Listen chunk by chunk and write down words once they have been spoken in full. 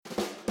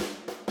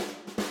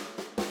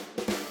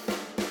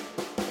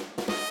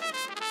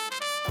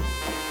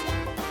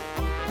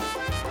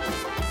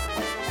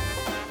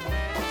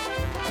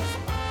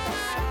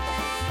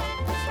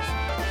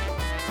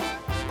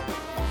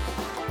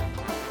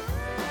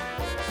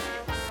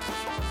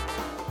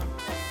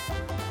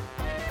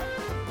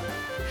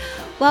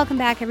Welcome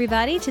back,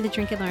 everybody, to the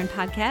Drink and Learn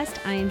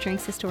podcast. I am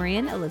drinks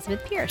historian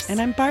Elizabeth Pierce.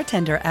 And I'm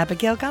bartender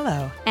Abigail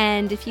Gallo.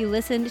 And if you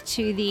listened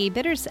to the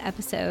Bitters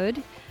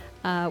episode,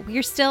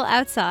 we're still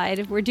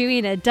outside. We're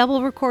doing a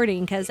double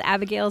recording because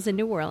Abigail's in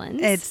New Orleans.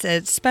 It's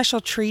a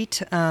special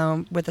treat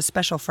with a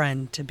special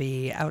friend to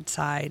be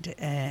outside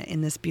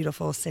in this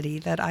beautiful city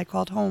that I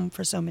called home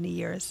for so many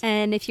years.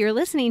 And if you're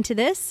listening to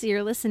this,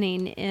 you're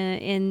listening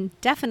in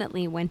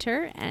definitely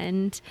winter.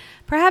 And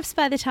perhaps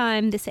by the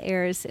time this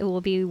airs, it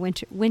will be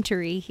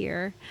wintry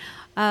here.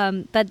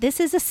 But this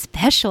is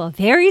a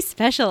very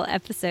special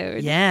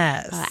episode.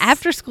 Yes.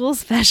 After school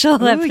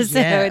special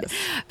episode. Yes.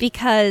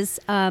 Because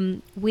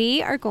we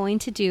are going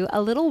to do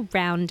a little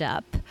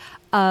roundup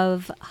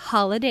of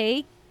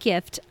holiday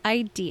gift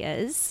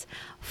ideas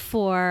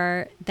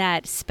for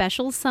that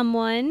special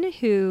someone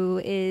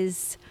who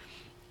is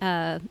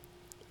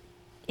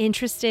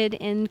interested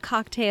in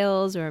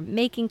cocktails or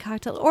making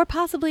cocktails, or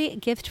possibly a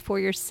gift for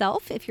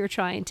yourself if you're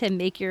trying to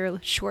make your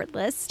short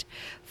list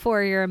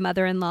for your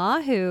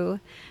mother-in-law who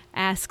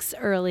asks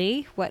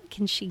early, what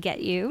can she get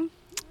you?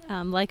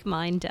 Like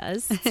mine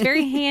does. It's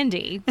very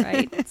handy,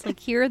 right? It's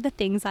like, here are the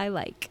things I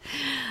like.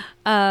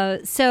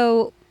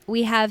 So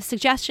we have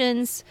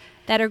suggestions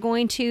that are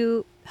going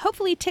to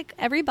hopefully tick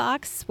every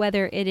box,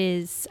 whether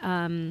it's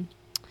a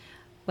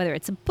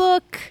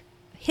book,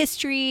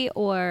 history,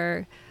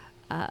 or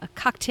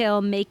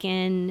cocktail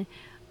making,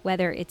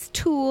 whether it's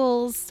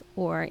tools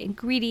or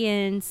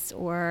ingredients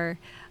or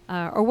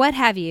what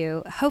have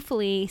you.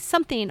 Hopefully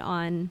something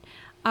on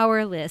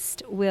our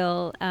list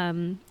will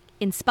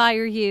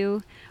inspire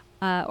you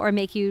or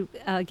make you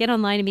get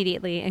online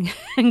immediately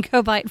and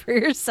go buy it for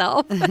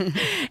yourself.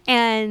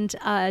 And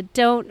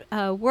don't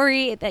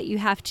worry that you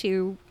have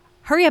to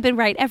hurry up and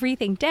write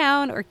everything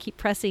down or keep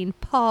pressing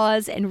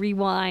pause and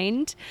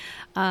rewind,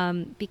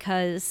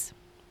 because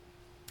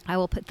I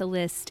will put the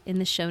list in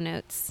the show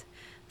notes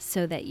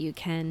so that you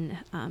can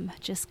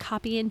just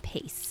copy and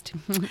paste.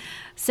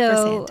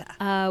 So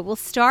we'll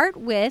start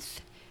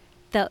with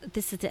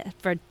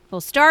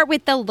we'll start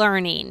with the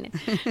learning.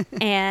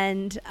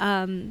 And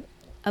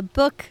a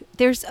book,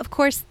 there's of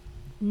course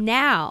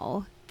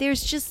now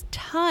there's just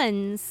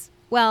tons.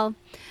 Well,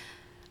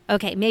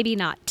 okay, maybe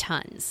not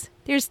tons.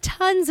 There's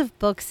tons of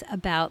books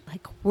about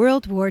like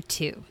World War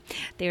II.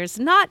 There's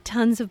not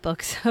tons of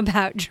books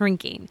about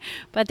drinking,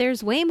 but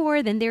there's way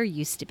more than there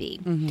used to be.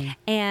 Mm-hmm.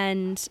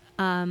 And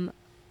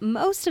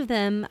most of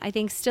them, I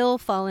think, still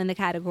fall in the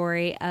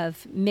category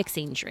of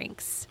mixing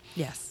drinks.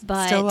 Yes,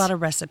 but still a lot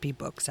of recipe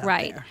books out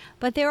right. there.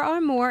 But there are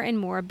more and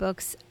more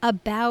books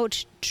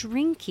about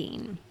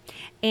drinking.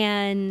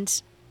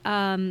 And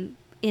in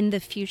the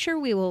future,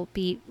 we'll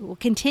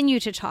continue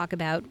to talk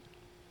about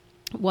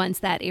ones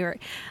that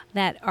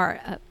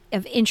are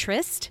of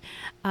interest,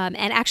 and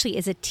actually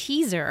as a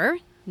teaser,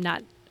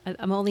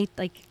 I'm only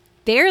like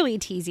barely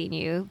teasing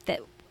you that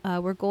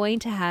we're going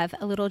to have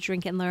a little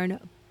Drink and Learn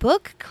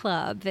book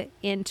club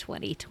in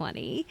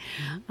 2020,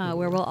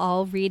 where we'll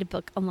all read a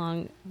book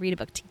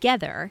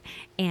together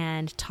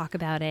and talk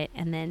about it,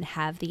 and then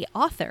have the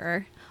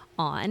author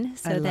on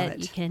so that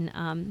you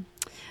can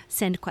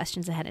send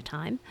questions ahead of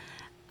time.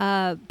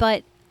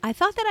 But I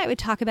thought that I would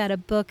talk about a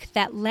book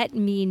that let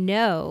me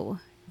know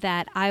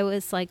that I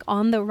was like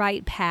on the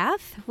right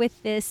path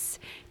with this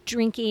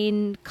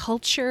drinking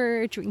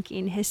culture,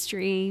 drinking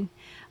history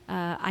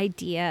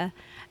idea.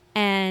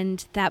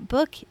 And that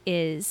book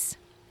is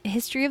A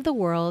History of the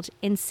World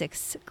in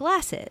 6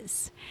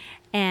 Glasses.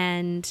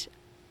 And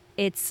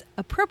it's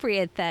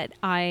appropriate that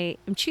I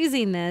am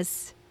choosing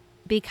this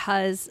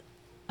because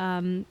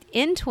in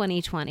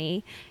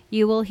 2020,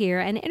 you will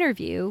hear an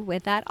interview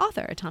with that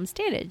author, Tom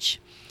Standage.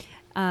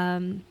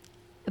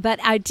 But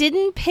I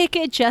didn't pick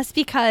it just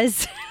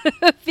because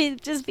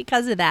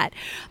of that.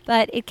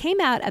 But it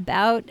came out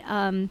about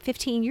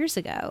 15 years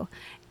ago.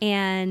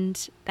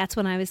 And that's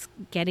when I was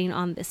getting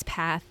on this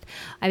path.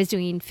 I was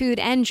doing food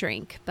and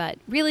drink, but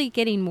really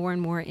getting more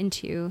and more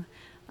into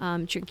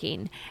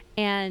drinking.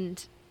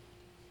 And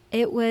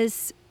it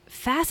was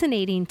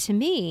fascinating to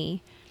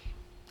me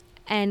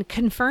and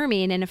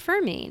confirming and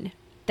affirming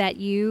that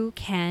you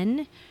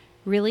can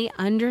really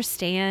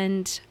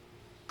understand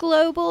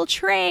global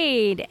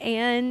trade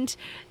and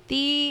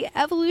the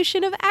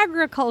evolution of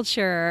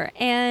agriculture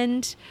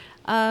and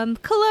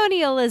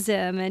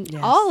colonialism and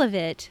all of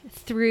it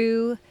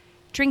through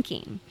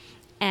drinking.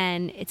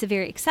 And it's a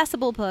very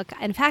accessible book.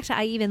 In fact,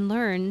 I even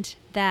learned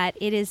that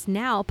it is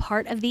now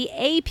part of the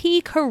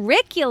AP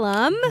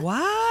curriculum.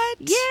 What?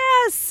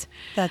 Yes.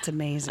 That's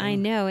amazing. I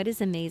know, it is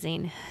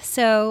amazing.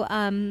 So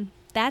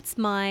that's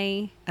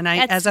my... And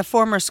as a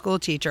former school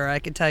teacher, I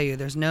can tell you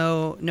there's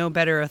no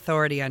better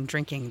authority on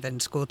drinking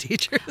than school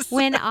teachers.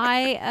 When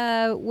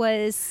I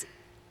was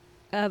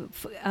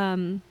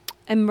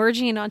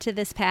emerging onto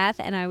this path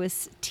and I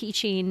was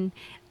teaching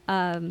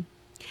an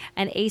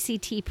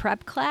ACT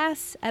prep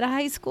class at a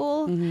high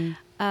school,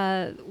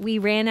 we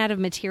ran out of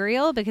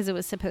material because it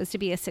was supposed to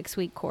be a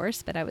 6-week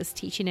course, but I was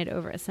teaching it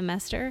over a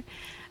semester.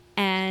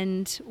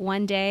 And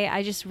one day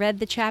I just read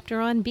the chapter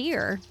on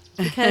beer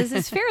because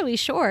it's fairly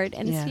short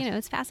and it's,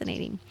 it's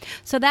fascinating.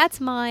 So that's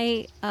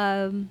my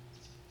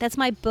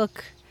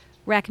book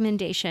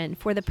recommendation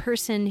for the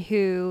person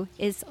who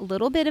is a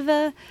little bit of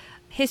a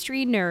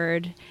history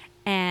nerd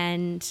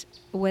and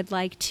would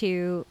like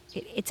to.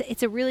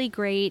 It's a really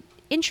great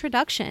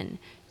introduction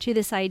to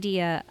this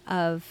idea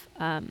of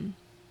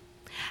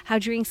how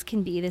drinks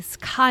can be this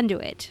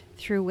conduit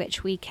through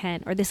which we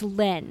can, or this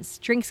lens.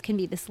 Drinks can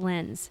be this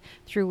lens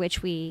through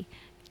which we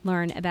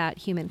learn about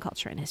human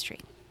culture and history.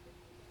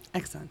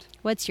 Excellent.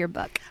 What's your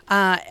book?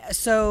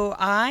 So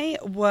I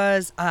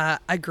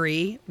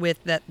agree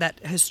with that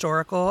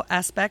historical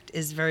aspect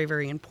is very,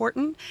 very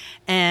important.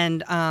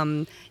 And,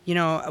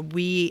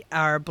 we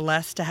are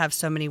blessed to have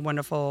so many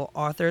wonderful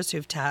authors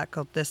who've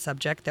tackled this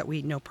subject that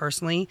we know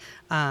personally.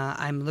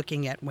 I'm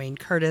looking at Wayne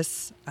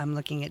Curtis. I'm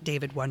looking at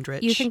David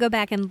Wondrich. You can go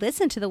back and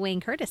listen to the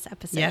Wayne Curtis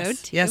episode.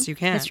 Yes, you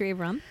can. History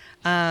of Rum.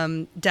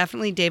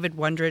 Definitely David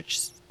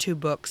Wondrich's 2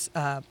 books,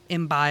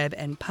 Imbibe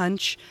and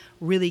Punch,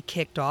 really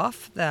kicked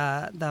off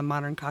the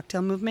modern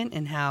cocktail movement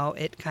and how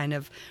it kind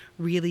of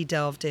really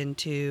delved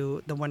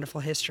into the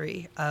wonderful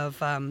history of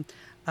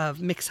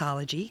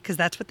mixology, because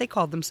that's what they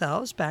called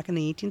themselves back in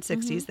the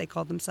 1860s. Mm-hmm. They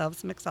called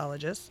themselves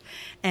mixologists,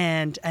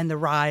 and the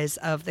rise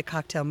of the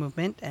cocktail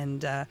movement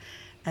and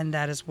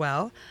that as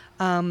well.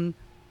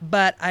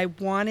 But I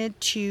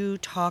wanted to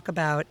talk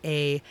about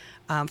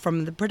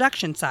from the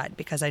production side,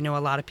 because I know a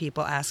lot of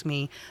people ask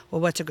me, well,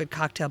 what's a good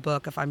cocktail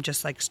book if I'm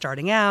just like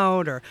starting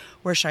out, or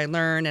where should I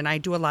learn? And I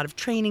do a lot of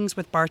trainings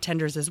with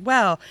bartenders as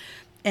well.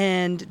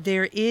 And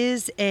there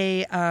is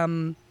a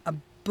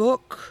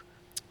book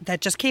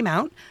that just came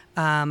out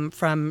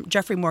from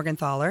Jeffrey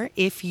Morgenthaler.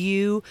 If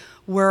you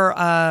were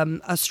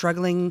a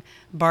struggling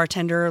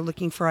bartender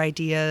looking for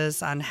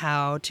ideas on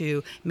how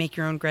to make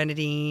your own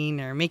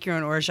grenadine or make your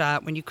own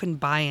orgeat when you couldn't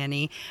buy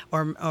any,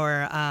 or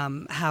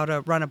how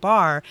to run a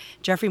bar,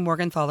 Jeffrey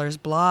Morgenthaler's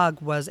blog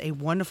was a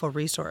wonderful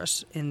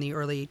resource in the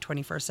early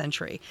 21st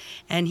century.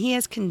 And he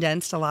has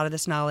condensed a lot of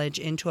this knowledge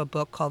into a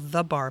book called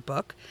The Bar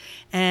Book.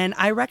 And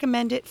I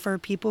recommend it for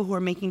people who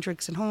are making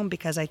drinks at home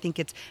because I think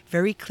it's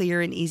very clear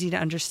and easy to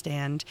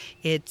understand.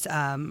 It's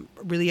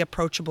really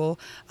approachable.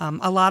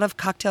 A lot of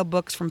cocktail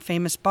books from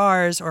famous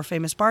bars or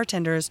famous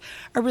bartenders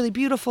are really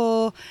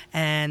beautiful,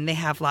 and they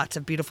have lots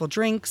of beautiful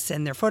drinks,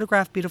 and they're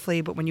photographed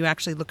beautifully. But when you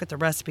actually look at the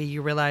recipe,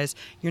 you realize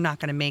you're not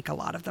going to make a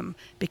lot of them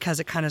because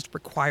it kind of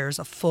requires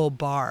a full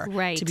bar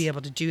to be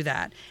able to do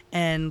that.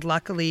 And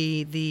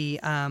luckily, the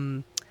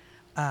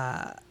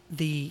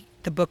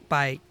book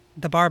by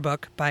The Bar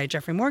Book by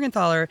Jeffrey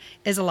Morgenthaler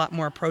is a lot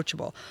more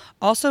approachable.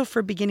 Also,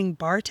 for beginning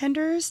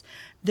bartenders,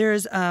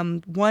 there's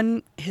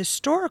one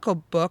historical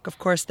book. Of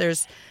course,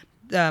 there's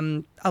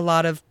a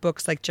lot of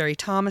books like Jerry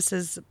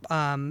Thomas's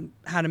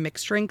How to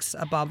Mix Drinks,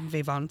 a Bob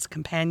Vivant's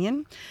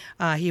companion.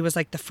 He was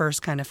like the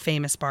first kind of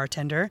famous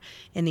bartender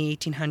in the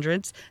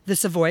 1800s. The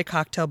Savoy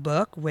Cocktail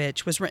Book,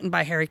 which was written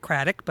by Harry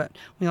Craddock, but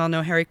we all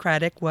know Harry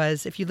Craddock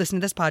was, if you listen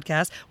to this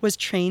podcast, was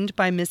trained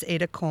by Miss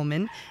Ada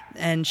Coleman,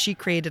 and she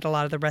created a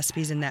lot of the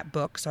recipes in that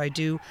book. So I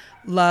do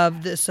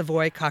love the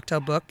Savoy Cocktail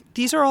Book.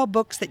 These are all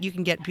books that you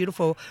can get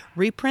beautiful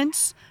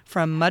reprints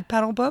from Mud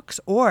Puddle Books,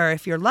 or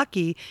if you're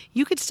lucky,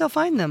 you could still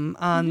find them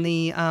on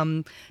the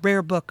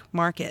rare book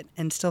market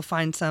and still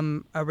find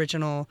some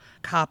original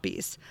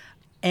copies.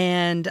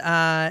 And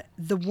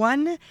the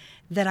one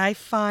that I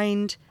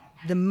find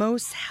the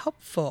most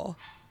helpful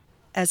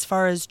as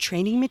far as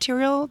training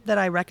material that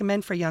I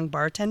recommend for young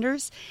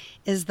bartenders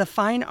is The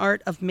Fine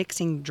Art of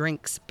Mixing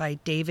Drinks by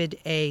David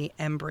A.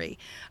 Embry.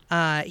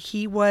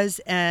 He was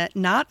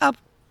not a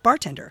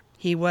bartender.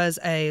 He was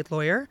a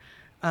lawyer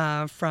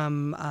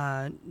from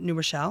New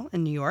Rochelle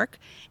in New York,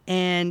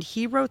 and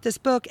he wrote this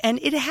book, and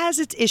it has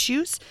its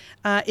issues,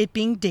 it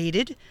being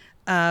dated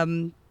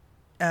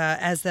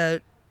as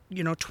the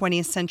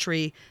 20th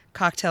century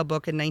cocktail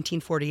book in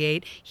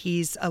 1948.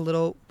 He's a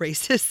little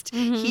racist.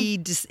 Mm-hmm. He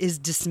is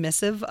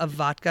dismissive of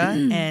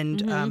vodka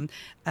and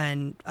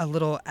a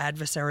little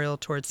adversarial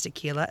towards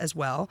tequila as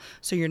well.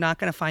 So you're not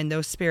going to find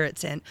those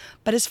spirits in.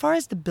 But as far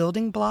as the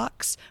building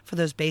blocks for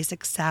those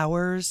basic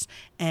sours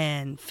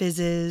and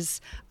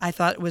fizzes, I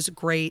thought it was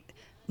great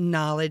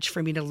knowledge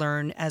for me to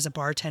learn as a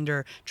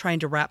bartender, trying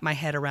to wrap my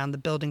head around the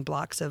building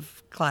blocks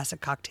of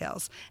classic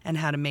cocktails and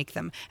how to make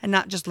them, and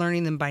not just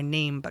learning them by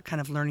name, but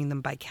kind of learning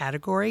them by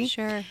category.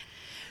 Sure.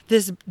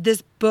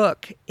 This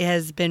book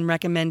has been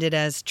recommended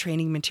as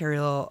training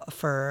material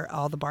for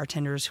all the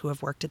bartenders who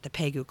have worked at the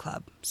Pegu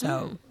Club.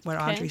 So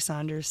what Audrey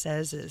Saunders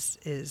says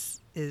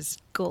is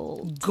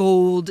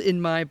gold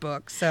in my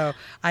book. So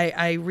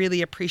I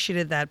really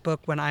appreciated that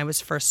book when I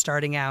was first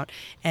starting out,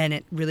 and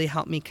it really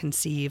helped me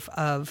conceive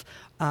of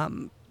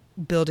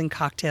building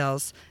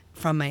cocktails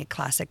from a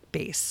classic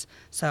base.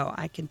 So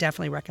I can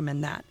definitely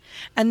recommend that.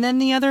 And then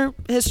the other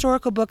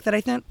historical book that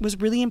I think was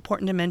really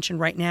important to mention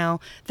right now,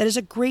 that is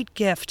a great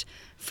gift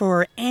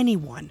for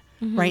anyone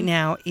right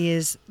now,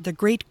 is The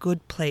Great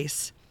Good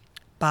Place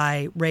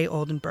by Ray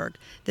Oldenburg.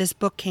 This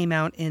book came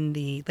out in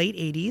the late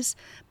 80s,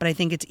 but I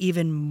think it's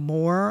even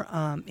more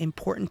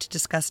important to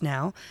discuss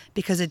now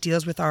because it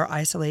deals with our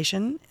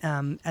isolation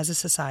as a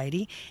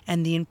society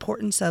and the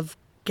importance of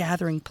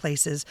gathering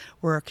places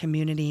where a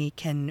community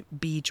can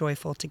be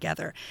joyful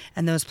together.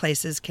 And those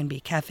places can be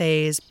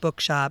cafes,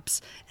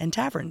 bookshops, and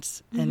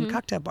taverns and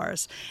cocktail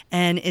bars.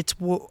 And it's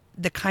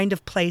the kind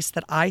of place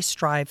that I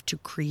strive to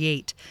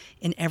create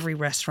in every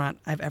restaurant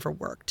I've ever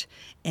worked.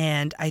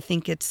 And I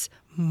think it's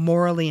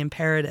morally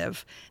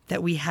imperative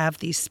that we have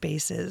these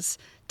spaces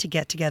to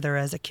get together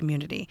as a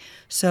community.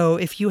 So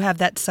if you have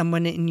that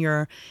someone and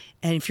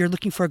if you're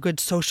looking for a good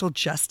social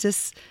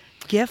justice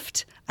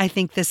gift, I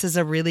think this is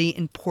a really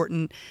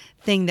important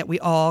thing that we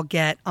all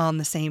get on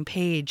the same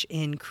page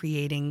in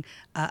creating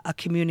a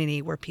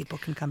community where people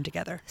can come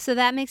together. So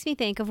that makes me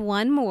think of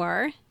one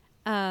more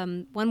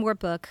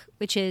book,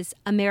 which is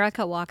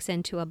America Walks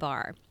Into a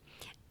Bar.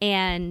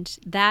 And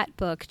that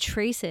book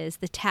traces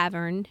the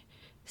tavern,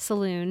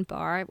 saloon,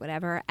 bar,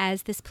 whatever,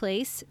 as this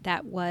place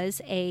that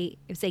was a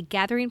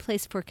gathering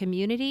place for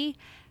community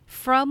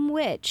from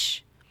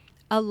which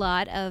a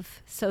lot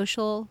of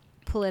social,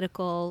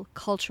 political,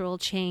 cultural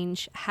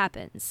change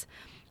happens.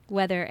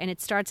 And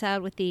it starts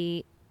out with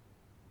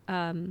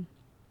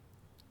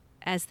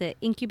as the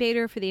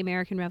incubator for the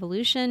American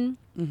Revolution.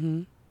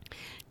 Mm-hmm.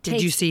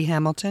 Did you see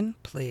Hamilton?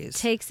 Please.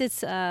 Takes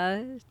us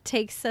on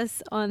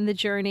the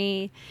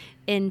journey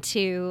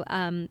into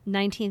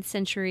 19th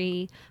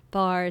century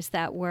bars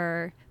that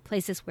were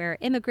places where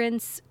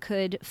immigrants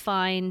could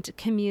find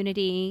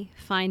community,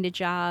 find a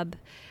job,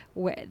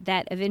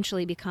 that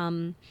eventually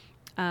become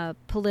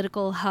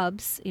political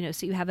hubs.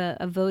 So you have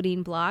a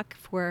voting block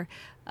for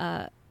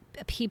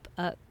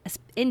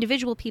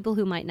individual people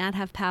who might not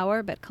have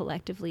power but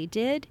collectively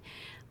did.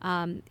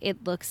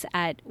 It looks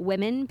at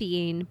women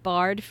being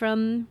barred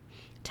from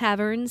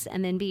taverns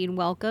and then being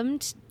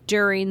welcomed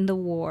during the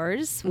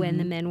wars when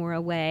the men were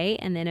away,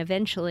 and then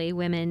eventually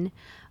women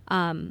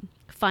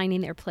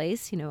finding their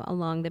place,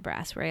 along the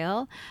brass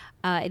rail.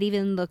 It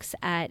even looks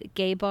at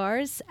gay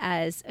bars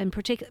as, in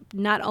particular,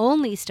 not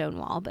only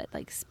Stonewall, but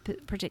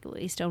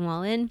particularly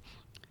Stonewall Inn,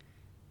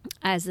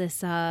 as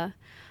this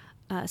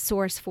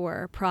source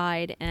for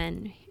pride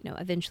and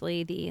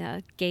eventually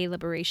the gay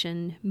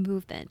liberation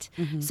movement.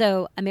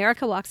 So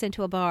America Walks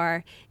Into a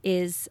Bar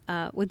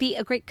would be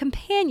a great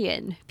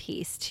companion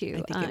piece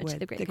to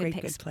The Great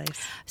Good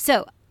Place.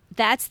 So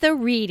that's the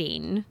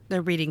reading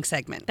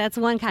segment. That's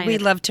one kind. We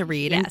love to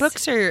read, yes. And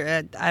books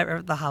are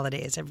the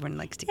holidays. Everyone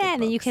likes to get books.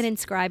 And then you can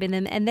inscribe in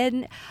them, and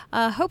then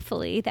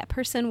hopefully that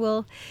person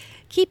will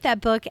keep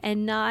that book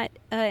and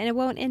it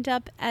won't end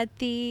up at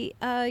the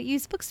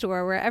used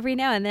bookstore where every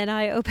now and then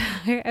I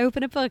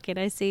open a book and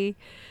I see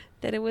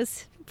that it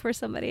was for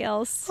somebody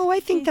else. Oh, I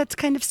think that's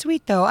kind of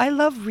sweet, though. I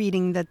love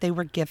reading that they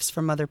were gifts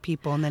from other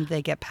people and then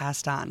they get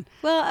passed on.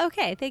 Well,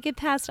 okay, they get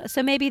passed on.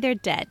 So maybe they're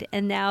dead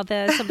and now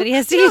somebody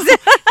has to use it.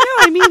 No,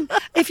 I mean,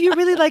 if you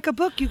really like a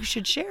book, you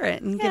should share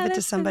it and give it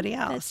to somebody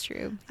else. That's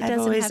true.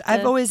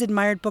 I've always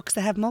admired books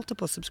that have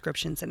multiple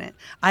subscriptions in it.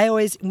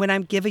 When I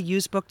give a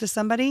used book to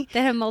somebody,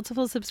 they have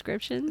multiple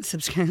subscriptions.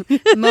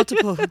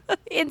 Multiple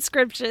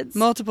inscriptions.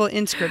 Multiple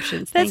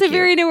inscriptions. That's a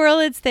very New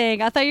Orleans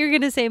thing. I thought you were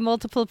going to say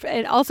multiple,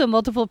 and also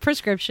multiple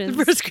prescriptions.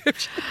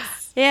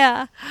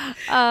 Yeah.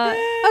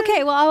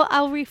 Okay. Well,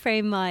 I'll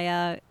reframe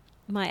my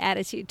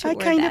attitude toward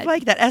that. I kind of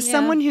like that. As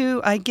someone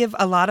who I give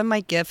a lot of my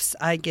gifts,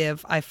 I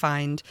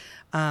find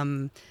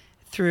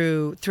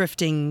through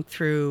thrifting,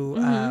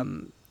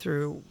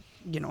 through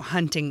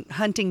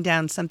hunting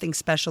down something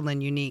special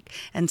and unique.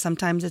 And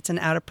sometimes it's an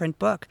out of print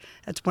book.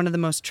 That's one of the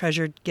most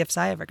treasured gifts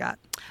I ever got.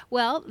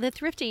 Well, the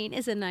thrifting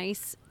is a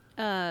nice.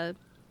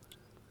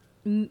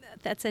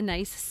 That's a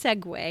nice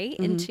segue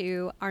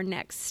into our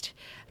next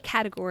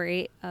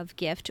category of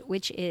gift,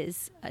 which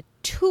is a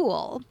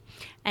tool.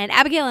 And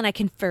Abigail and I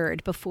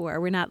conferred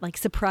before. We're not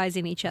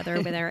surprising each other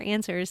with our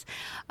answers.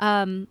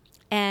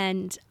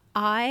 And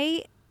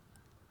I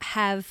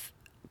have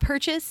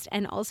purchased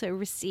and also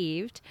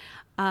received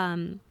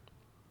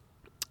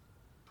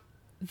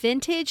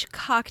vintage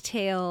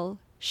cocktail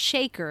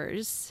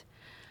shakers.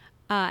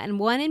 And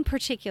one in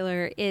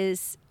particular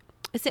is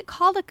it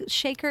called a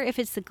shaker if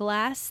it's the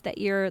glass that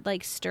you're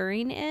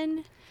stirring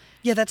in?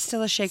 Yeah, that's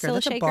still a shaker.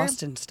 That's a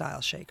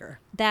Boston-style shaker.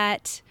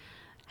 That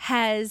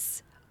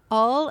has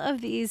all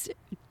of these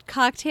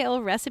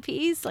cocktail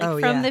recipes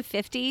from the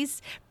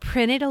 50s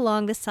printed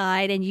along the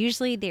side, and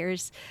usually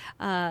there's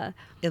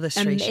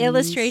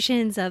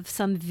illustrations of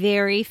some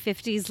very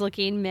 50s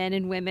looking men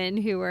and women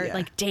who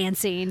are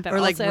dancing, but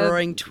also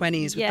roaring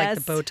 20s with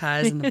the bow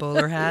ties and the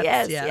bowler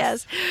hats.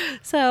 yes.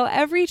 So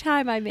every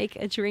time I make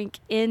a drink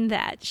in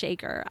that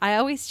shaker, I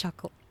always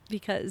chuckle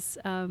because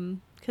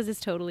it's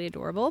totally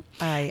adorable.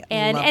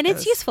 And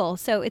it's useful.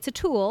 So it's a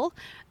tool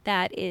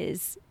that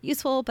is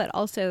useful, but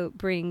also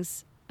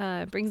brings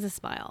brings a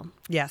smile.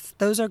 Yes,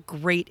 those are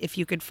great if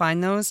you could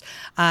find those.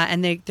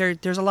 And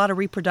there's a lot of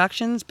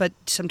reproductions, but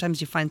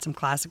sometimes you find some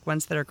classic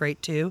ones that are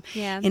great too.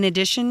 Yeah. In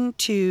addition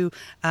to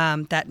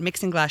that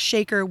mixing glass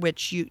shaker,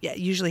 which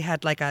usually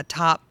had like a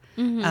top.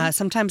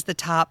 Sometimes the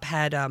top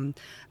had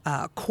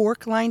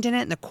cork lined in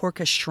it, and the cork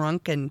has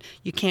shrunk, and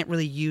you can't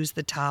really use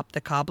the top, the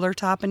cobbler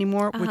top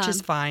anymore, which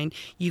is fine.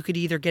 You could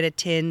either get a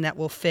tin that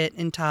will fit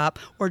in top,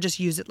 or just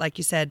use it, like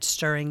you said,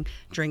 stirring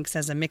drinks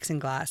as a mixing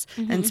glass.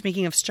 And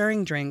speaking of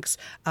stirring drinks,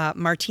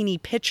 martini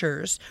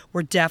pitchers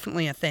were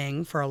definitely a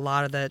thing for a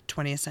lot of the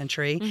 20th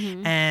century,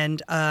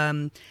 and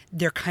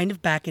they're kind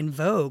of back in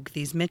vogue,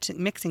 these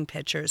mixing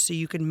pitchers, so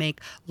you can make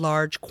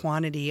large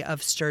quantity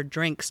of stirred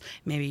drinks,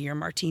 maybe your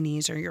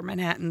martinis or your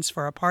Manhattans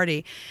for a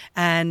party.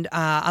 And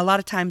a lot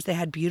of times they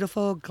had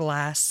beautiful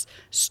glass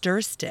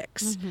stir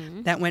sticks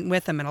that went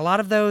with them, and a lot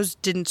of those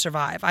didn't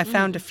survive. I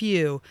found a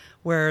few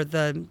where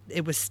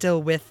it was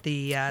still with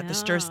the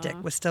stir stick,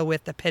 was still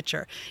with the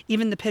pitcher.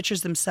 Even the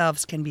pitchers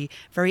themselves can be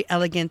very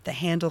elegant. The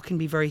handle can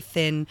be very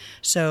thin,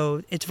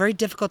 so it's very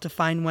difficult to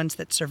find ones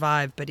that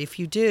survive. But if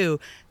you do,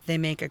 they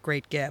make a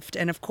great gift.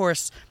 And of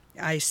course,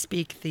 I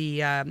speak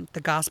the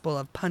gospel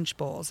of punch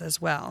bowls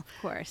as well.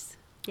 Of course.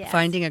 Yes.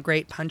 Finding a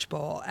great punch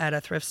bowl at a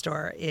thrift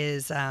store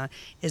is a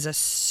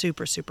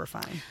super, super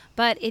fine.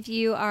 But if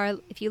you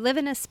live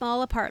in a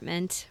small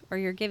apartment, or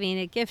you're giving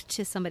a gift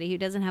to somebody who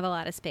doesn't have a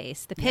lot of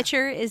space, the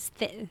pitcher is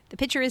tiny. The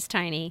pitcher is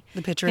tiny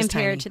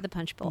compared to the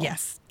punch bowl.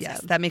 Yes, So.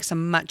 that makes a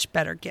much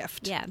better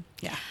gift. Yeah.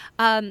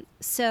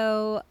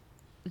 So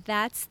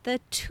that's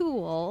the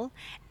tool,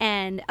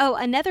 and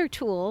another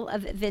tool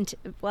of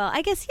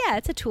I guess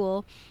it's a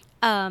tool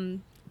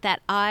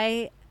that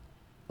I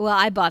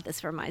bought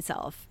this for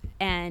myself,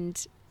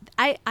 and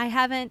I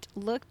haven't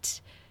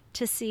looked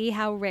to see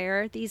how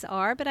rare these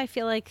are, but I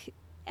feel like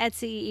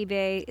Etsy,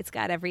 eBay, it's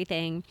got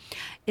everything,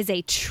 is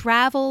a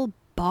travel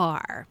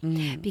bar,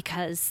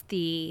 because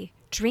the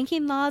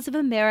drinking laws of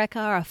America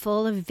are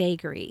full of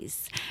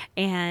vagaries,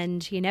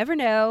 and you never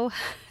know,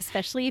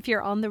 especially if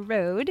you're on the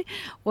road,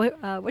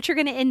 what you're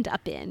going to end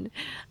up in.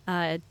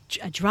 A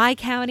dry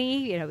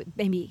county,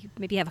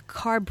 maybe have a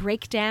car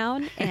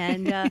breakdown,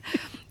 and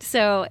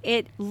so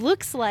it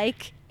looks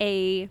like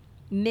a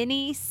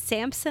mini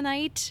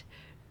Samsonite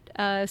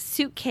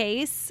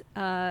suitcase.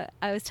 I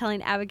was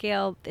telling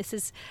Abigail, this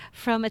is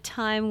from a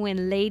time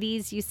when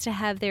ladies used to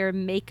have their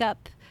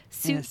makeup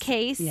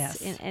suitcase,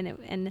 yes.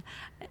 and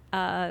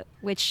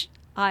which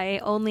I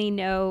only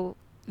know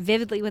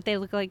vividly what they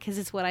look like because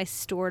it's what I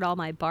stored all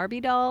my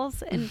Barbie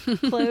dolls and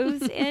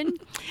clothes in.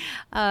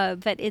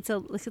 But it's a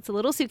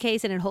little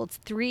suitcase, and it holds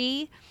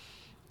three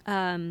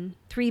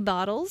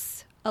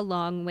bottles,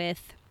 along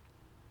with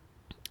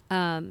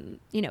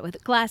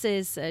with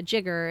glasses, a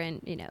jigger,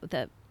 and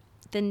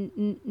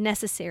the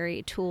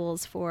necessary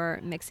tools for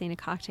mixing a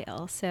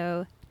cocktail.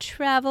 So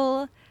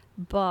travel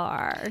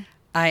bar.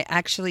 I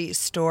actually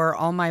store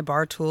all my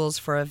bar tools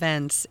for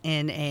events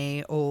in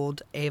a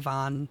old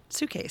Avon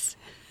suitcase.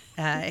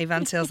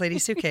 Avon Sales Lady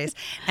suitcase.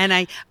 And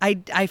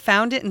I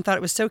found it and thought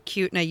it was so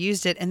cute, and I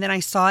used it. And then I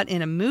saw it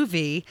in a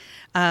movie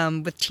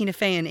with Tina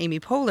Fey and Amy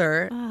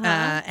Poehler.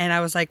 And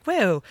I was like,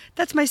 whoa,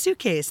 that's my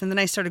suitcase. And then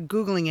I started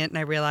Googling it, and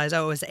I realized,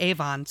 it was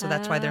Avon. So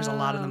that's why there's a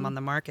lot of them on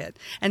the market.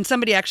 And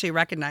somebody actually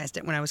recognized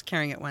it when I was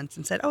carrying it once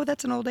and said,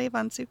 that's an old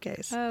Avon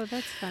suitcase. Oh,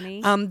 that's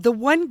funny. The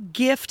one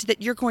gift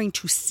that you're going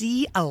to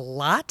see a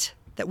lot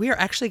that we are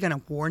actually going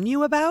to warn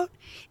you about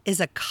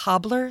is a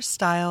cobbler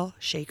style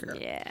shaker.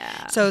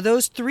 Yeah. So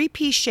those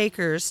 3-piece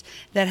shakers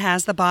that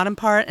has the bottom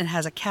part and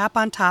has a cap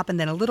on top and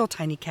then a little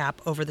tiny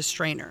cap over the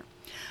strainer.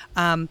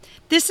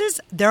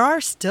 There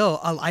are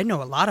still, I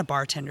know a lot of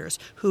bartenders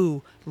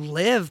who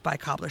live by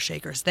cobbler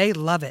shakers. They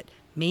love it.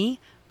 Me,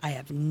 I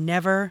have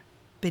never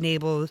been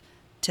able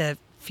to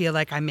feel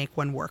like I make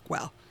one work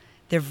well.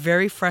 They're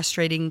very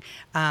frustrating.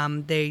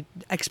 They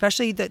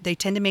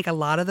tend to make a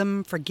lot of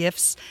them for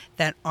gifts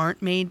that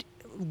aren't made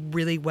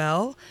really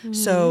well. Mm-hmm.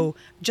 So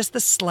just the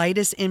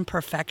slightest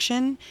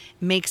imperfection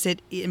makes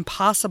it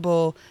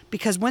impossible,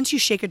 because once you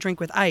shake a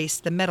drink with ice,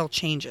 the metal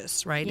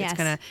changes, right?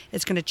 Yes.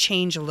 It's gonna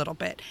change a little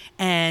bit.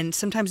 And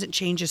sometimes it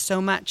changes so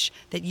much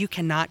that you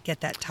cannot get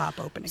that top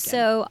open again.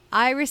 So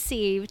I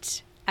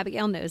received,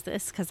 Abigail knows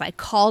this because I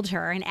called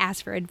her and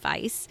asked for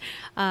advice,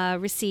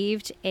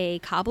 received a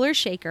cobbler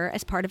shaker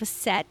as part of a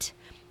set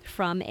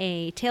from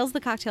a Tales of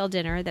the Cocktail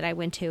dinner that I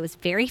went to. It was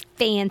very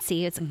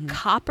fancy. It's a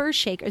copper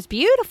shaker. It's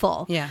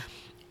beautiful. Yeah.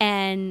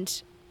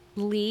 And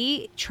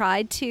Lee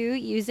tried to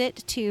use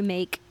it to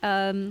make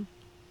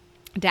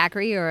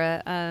daiquiri or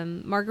a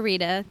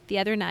margarita the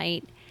other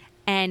night,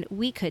 and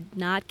we could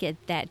not get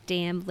that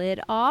damn lid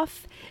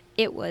off.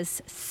 It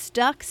was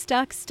stuck.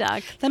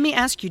 Let me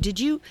ask you, did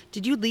you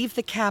leave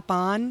the cap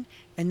on,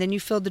 and then you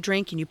filled the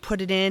drink and you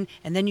put it in,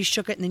 and then you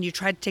shook it, and then you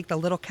tried to take the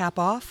little cap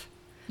off?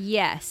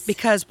 Yes.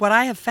 Because what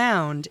I have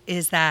found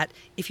is that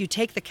if you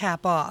take the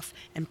cap off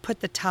and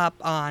put the top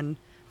on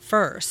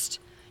first,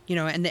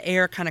 and the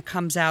air kind of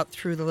comes out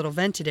through the little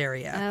vented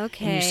area.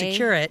 Okay. And you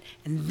secure it,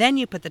 and then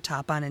you put the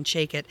top on and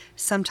shake it.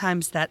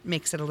 Sometimes that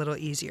makes it a little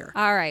easier.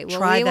 All right. Well,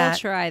 we will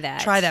try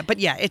that. Try that. But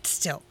yeah,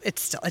 it's a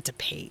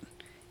pain.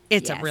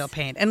 It's a Yes. real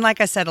pain. And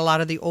like I said, a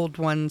lot of the old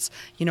ones,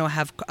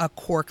 have a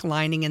cork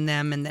lining in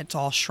them, and it's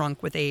all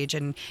shrunk with age,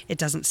 and it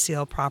doesn't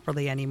seal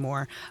properly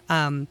anymore.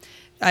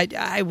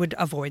 I would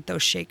avoid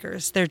those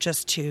shakers. They're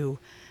just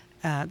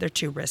they're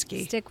too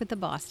risky. Stick with the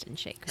Boston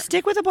shaker.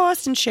 Stick with a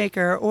Boston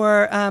shaker,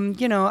 or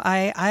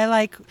I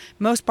like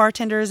most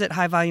bartenders at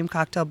high volume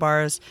cocktail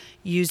bars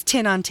use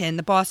tin on tin.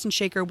 The Boston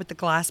shaker with the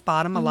glass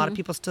bottom, a lot of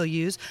people still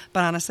use,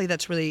 but honestly,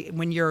 that's really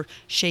when you're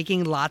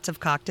shaking lots of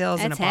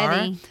cocktails in a bar.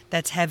 Heavy.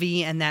 That's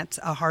heavy, and that's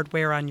a hard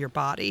wear on your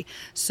body.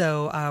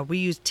 So we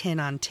use tin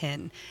on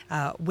tin,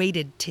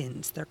 weighted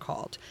tins they're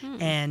called,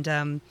 and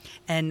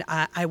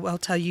I will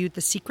tell you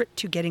the secret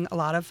to getting a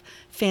lot of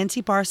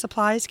fancy bar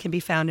supplies can be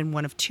found in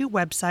one of two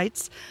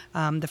websites.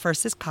 The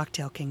first is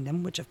Cocktail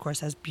Kingdom, which of course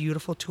has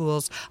beautiful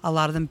tools, a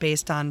lot of them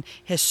based on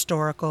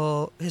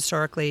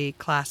historically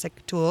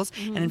classic tools.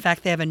 And in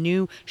fact, they have a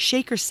new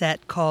shaker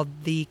set called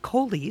the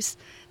Coleys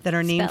that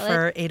are named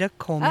for Ada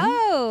Coleman.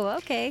 Oh,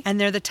 okay. And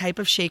they're the type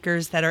of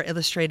shakers that are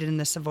illustrated in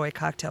the Savoy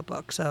Cocktail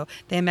Book. So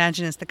they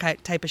imagine it's the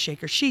type of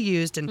shaker she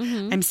used,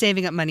 and I'm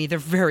saving up money. They're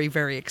very,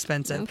 very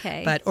expensive.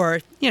 Okay.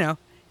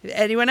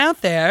 Anyone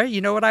out there,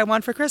 you know what I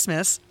want for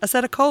Christmas? A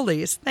set of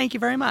Coleys. Thank you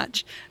very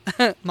much.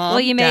 Mom, Well,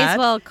 you may Dad, as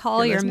well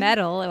call you're your listening?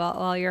 medal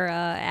while you're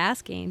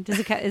asking.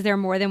 Is there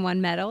more than one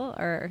medal,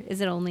 or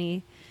is it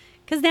only?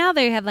 Because now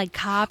they have like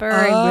copper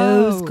and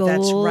rose gold.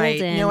 That's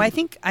right. And, No, I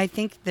think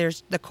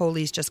there's the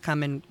Coleys just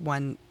come in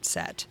one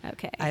set.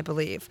 Okay. I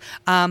believe.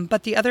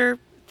 But the other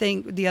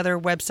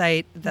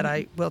website that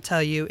I will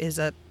tell you is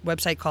a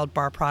website called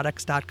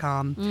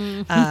barproducts.com.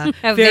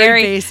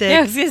 Very basic.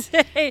 I was gonna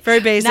say,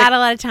 Very basic. Not a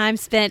lot of time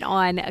spent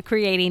on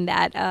creating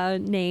that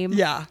name.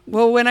 Yeah.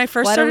 Well, when I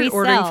first What do started we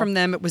ordering sell? from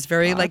them, it was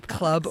very Bar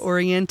club products.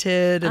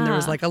 oriented, and there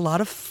was a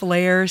lot of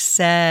flare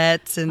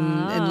sets and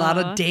a lot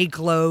of day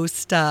glow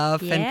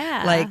stuff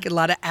Yeah. and a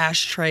lot of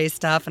ashtray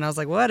stuff. And I was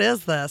like, what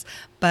is this?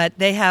 But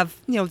they have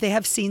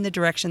seen the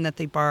direction that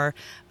the bar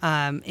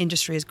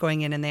industry is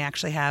going in, and they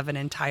actually have an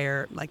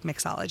entire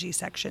mixology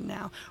section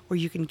now where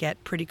you can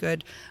get pretty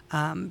good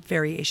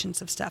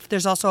variations of stuff.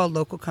 There's also a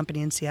local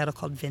company in Seattle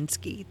called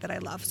Vinsky that I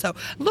love. So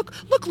look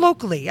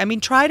locally. I mean,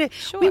 we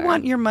Sure.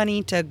 want your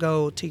money to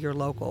go to your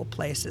local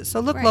places. So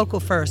look Right. local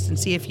first and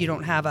see if you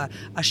don't have a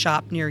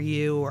shop near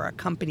you or a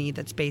company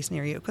that's based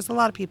near you, because a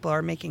lot of people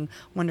are making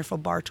wonderful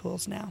bar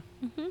tools now.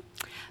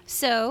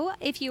 So,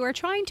 if you are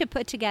trying to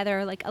put together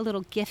a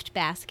little gift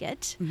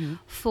basket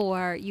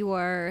for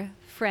your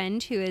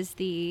friend who is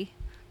the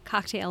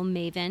cocktail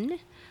maven,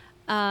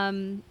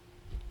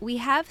 we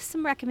have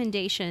some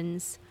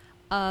recommendations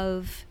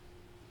of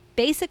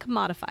basic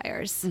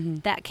modifiers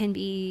that can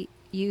be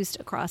used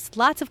across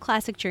lots of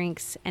classic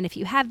drinks. And if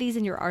you have these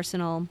in your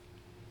arsenal,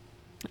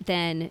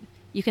 then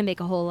you can make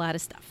a whole lot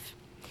of stuff.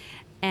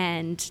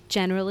 And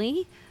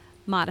generally,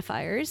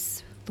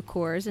 modifiers,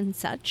 liqueurs, and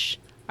such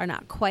are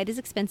not quite as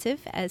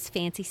expensive as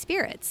fancy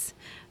spirits.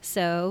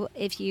 So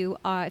if you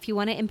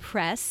want to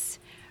impress,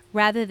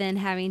 rather than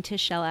having to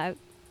shell out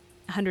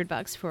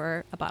 $100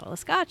 for a bottle of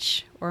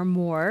scotch or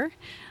more,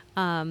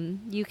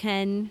 you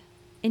can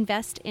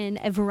invest in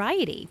a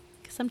variety.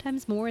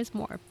 Sometimes more is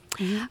more.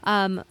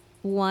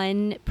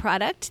 One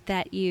product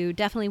that you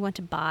definitely want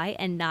to buy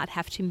and not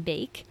have to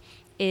make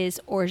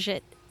is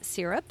orgeat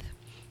syrup,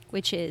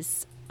 which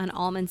is an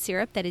almond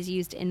syrup that is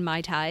used in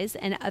Mai Tais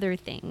and other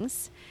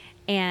things.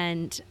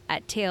 And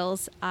at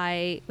Tales,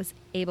 I was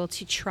able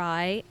to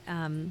try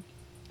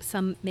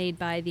some made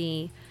by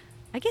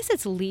I guess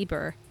it's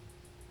Liber,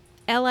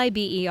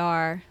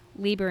 Liber,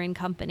 Liber and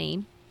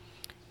Company.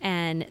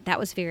 And that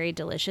was very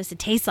delicious. It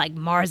tastes like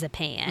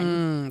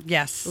marzipan.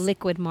 Yes.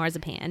 Liquid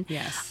marzipan.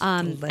 Yes.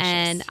 And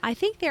Delicious. I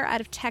think they're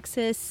out of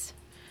Texas.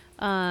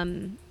 But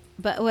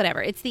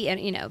whatever. It's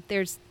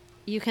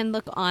you can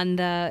look on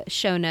the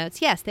show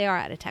notes. Yes, they are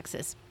out of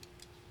Texas.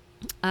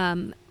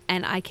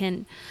 And I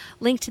can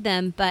link to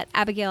them. But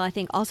Abigail, I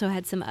think, also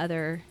had some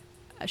other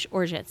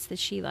orgeats that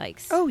she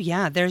likes. Oh,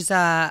 yeah. There's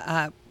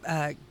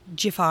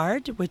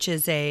Giffard, which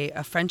is a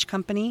French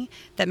company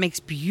that makes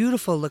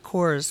beautiful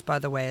liqueurs, by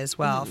the way, as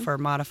well, for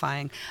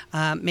modifying.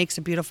 Makes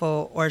a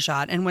beautiful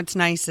orgeat. And what's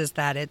nice is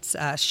that it's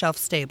shelf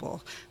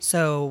stable.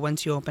 So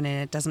once you open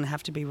it, it doesn't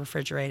have to be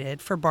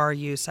refrigerated. For bar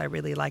use, I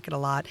really like it a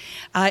lot.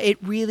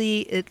 It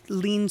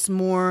leans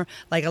more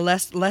like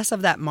less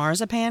of that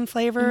marzipan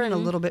flavor and a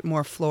little bit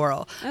more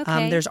floral.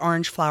 Okay. There's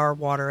orange flower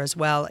water as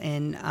well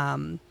in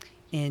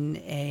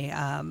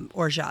a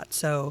orgeat,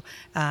 so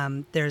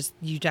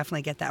you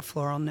definitely get that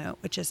floral note,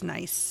 which is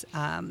nice.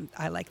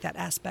 I like that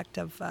aspect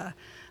of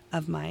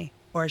my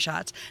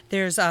orgeats.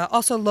 There's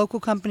also local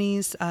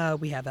companies.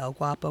 We have El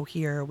Guapo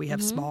here. We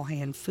have Small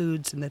Hand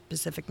Foods in the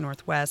Pacific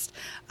Northwest.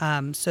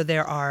 So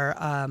there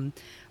are.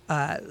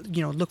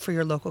 Look for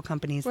your local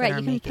companies Right, that are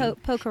you can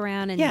making. poke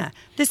around and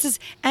This is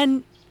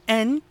and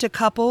And to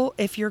couple,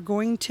 if you're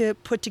going to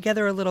put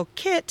together a little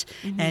kit,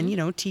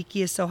 and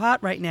tiki is so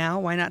hot right now,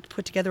 why not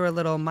put together a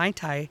little Mai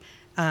Tai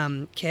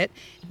kit?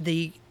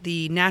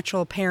 The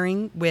natural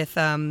pairing with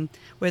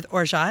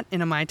orgeat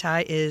in a Mai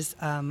Tai is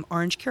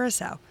orange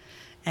curacao.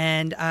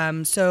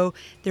 And so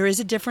there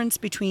is a difference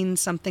between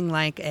something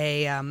like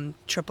a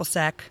triple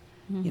sec,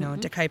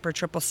 De Kuyper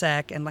triple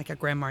sec, and like a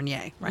Grand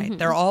Marnier, right?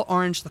 They're all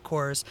orange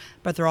liqueurs,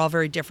 but they're all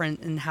very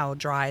different in how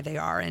dry they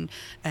are.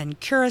 And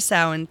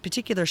curacao in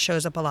particular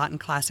shows up a lot in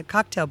classic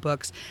cocktail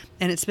books,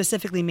 and it's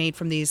specifically made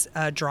from these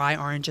dry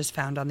oranges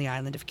found on the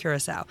island of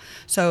Curacao.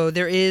 So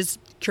there is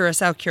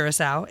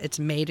Curacao. It's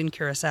made in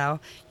Curacao.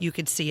 You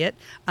could see it.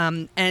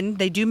 And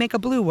they do make a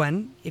blue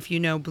one, if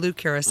you know blue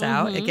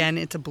Curacao. Again,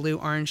 it's a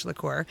blue-orange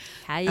liqueur.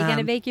 How are you going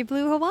to make your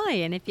blue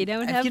Hawaiian if you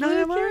don't have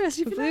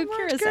blue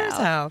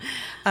Curacao?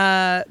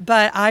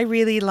 But I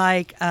really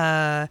like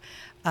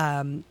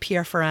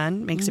Pierre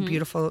Ferrand makes a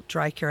beautiful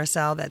dry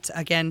Curacao. That's,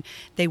 again,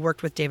 they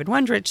worked with David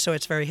Wondrich, so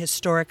it's very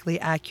historically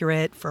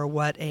accurate for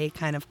what a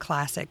kind of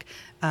classic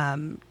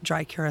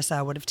dry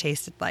Curacao would have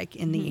tasted like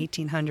in the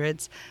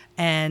 1800s.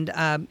 And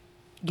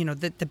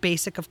the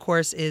basic, of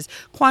course, is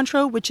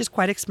Cointreau, which is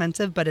quite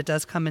expensive, but it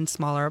does come in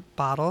smaller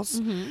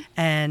bottles.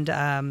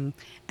 And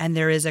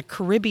there is a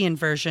Caribbean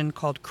version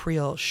called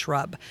Creole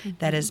Shrub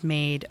that is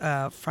made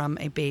from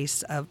a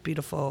base of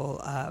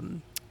beautiful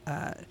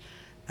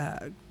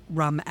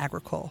rum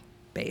agricole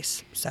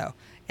base. So,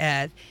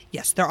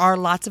 yes, there are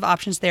lots of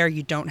options there.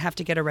 You don't have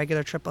to get a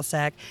regular triple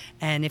sec.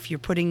 And if you're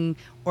putting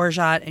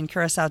orgeat and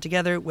Curacao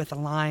together with a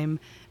lime,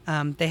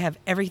 they have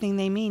everything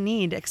they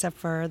need except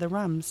for the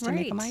rums to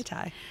make a Mai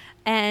Tai.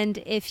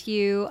 And if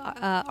you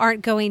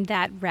aren't going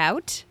that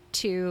route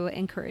to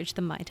encourage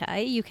the Mai Tai,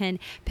 you can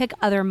pick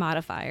other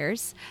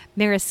modifiers.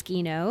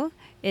 Maraschino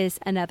is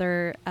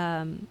another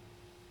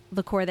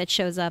liqueur that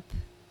shows up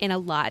in a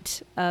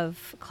lot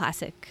of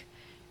classic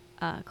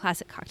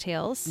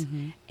cocktails.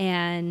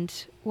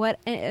 And what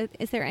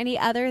is there any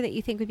other that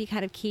you think would be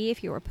kind of key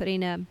if you were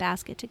putting a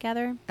basket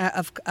together?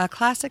 Of a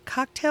classic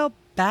cocktail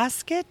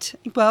basket,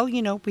 well,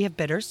 we have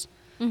bitters.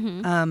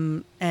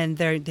 And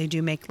they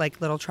do make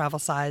like little travel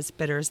size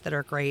bitters that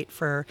are great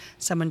for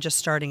someone just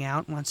starting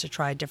out and wants to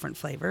try different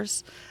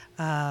flavors.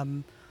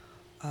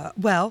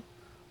 Well,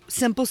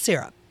 simple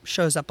syrup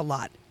shows up a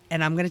lot.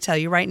 And I'm going to tell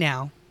you right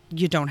now,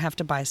 you don't have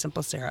to buy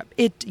simple syrup.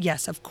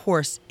 Yes, of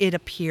course, it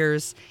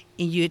appears.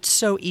 It's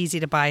so easy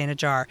to buy in a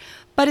jar,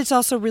 but it's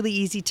also really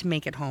easy to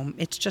make at home.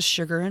 It's just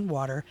sugar and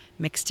water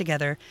mixed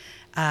together.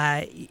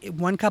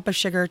 1 cup of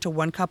sugar to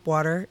 1 cup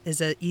water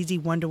is an easy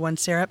 1-to-1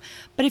 syrup.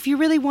 But if you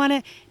really want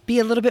to be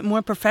a little bit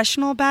more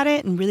professional about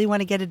it and really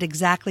want to get it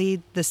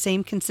exactly the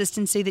same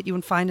consistency that you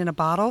would find in a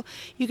bottle,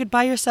 you could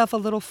buy yourself a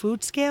little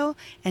food scale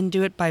and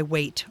do it by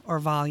weight or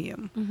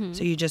volume.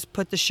 So you just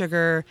put the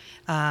sugar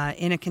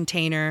in a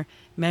container,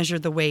 measure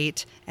the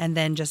weight, and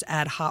then just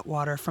add hot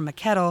water from a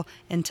kettle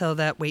until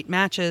that weight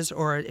matches.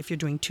 Or if you're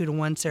doing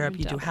 2-to-1 syrup,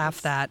 you do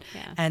half that,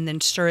 and then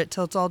stir it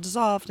till it's all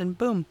dissolved, and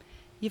boom,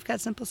 you've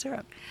got simple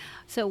syrup.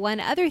 So one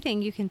other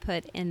thing you can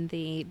put in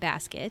the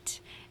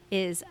basket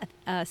is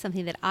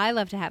something that I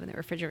love to have in the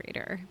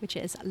refrigerator, which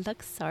is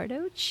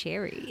Luxardo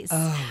cherries.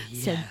 Oh,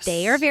 yes. So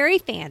they are very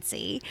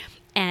fancy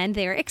and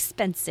they're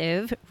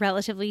expensive,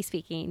 relatively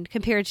speaking,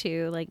 compared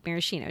to like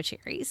maraschino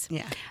cherries.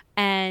 Yeah.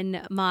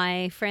 And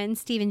my friend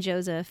Stephen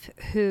Joseph,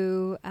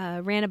 who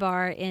ran a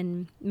bar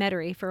in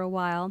Metairie for a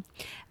while,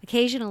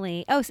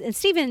 occasionally. Oh, and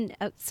Stephen.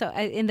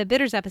 In the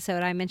bitters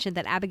episode, I mentioned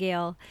that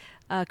Abigail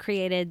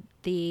created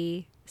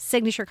the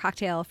signature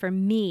cocktail for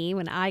me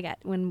when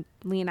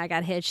Lee and I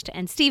got hitched,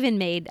 and Stephen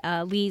made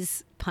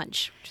Lee's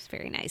punch, which is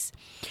very nice.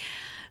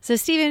 So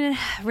Stephen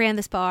ran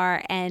this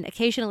bar, and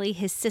occasionally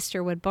his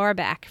sister would bar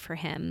back for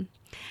him,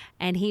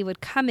 and he would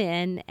come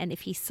in, and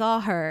if he saw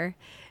her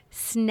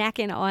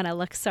snacking on a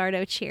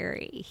Luxardo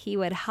cherry, he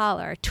would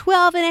holler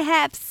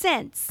 12.5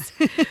 cents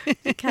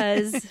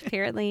because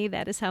apparently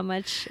that is how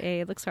much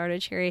a Luxardo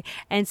cherry.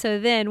 And so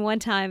then one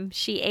time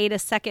she ate a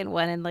second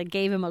one and like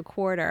gave him a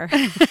quarter.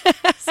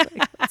 So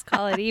let's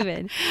call it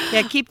even.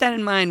 Yeah, keep that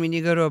in mind when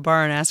you go to a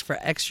bar and ask for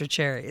extra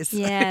cherries.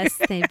 Yes,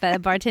 but a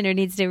bartender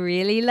needs to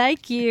really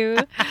like you.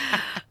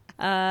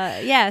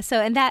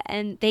 So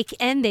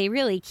they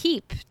really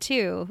keep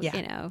too.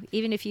 Yeah.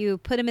 Even if you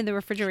put them in the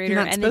refrigerator,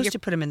 you're not supposed to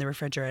put them in the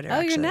refrigerator. Oh,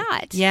 actually. You're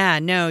not. Yeah,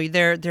 no,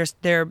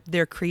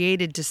 they're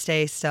created to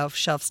stay shelf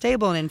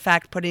stable, and in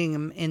fact, putting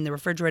them in the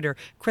refrigerator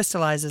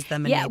crystallizes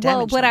them and may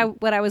damage them.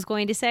 What I was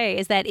going to say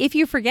is that if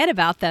you forget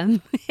about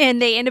them and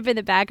they end up in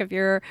the back of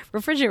your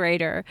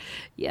refrigerator,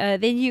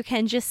 then you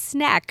can just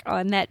snack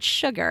on that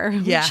sugar,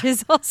 which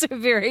is also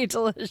very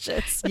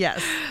delicious.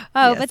 Yes.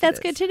 Oh, yes, but that's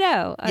good to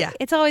know. Yeah.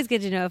 It's always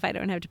good to know if I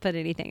don't have to put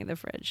anything in the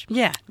fridge.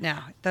 Yeah, no,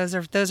 those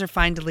are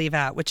fine to leave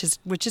out, which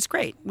is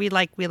great. We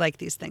like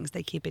these things;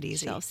 they keep it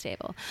easy, shelf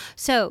stable.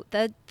 So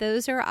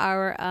those are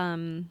our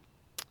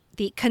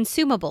the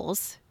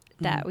consumables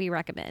that we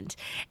recommend.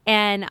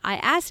 And I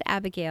asked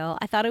Abigail.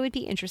 I thought it would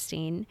be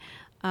interesting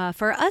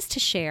for us to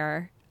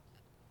share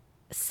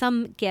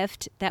some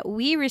gift that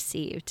we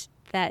received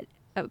that.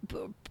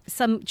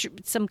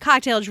 some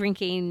cocktail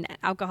drinking,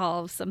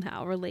 alcohol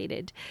somehow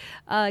related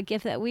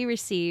gift that we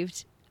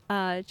received.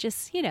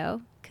 Just,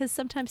 because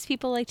sometimes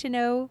people like to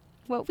know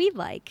what we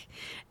like.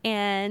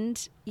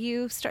 And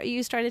you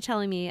started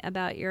telling me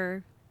about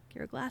your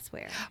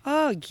glassware.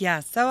 Oh, yeah.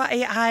 So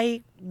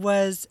I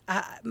was,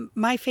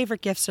 my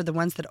favorite gifts are the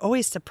ones that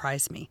always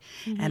surprise me.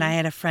 Mm-hmm. And I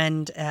had a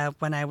friend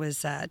when I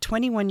was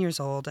 21 years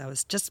old. I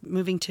was just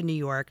moving to New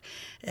York,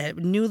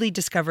 newly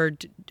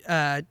discovered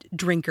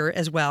drinker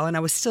as well. And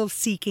I was still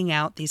seeking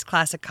out these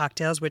classic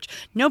cocktails, which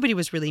nobody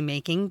was really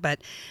making.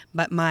 But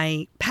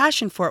my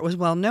passion for it was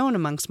well known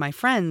amongst my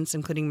friends,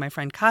 including my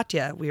friend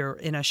Katya. We were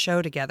in a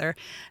show together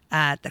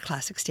at the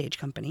Classic Stage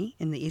Company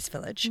in the East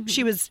Village. Mm-hmm.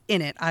 She was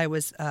in it. I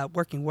was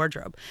working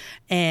wardrobe.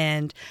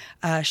 And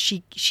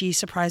she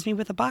surprised me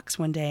with a box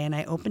one day, and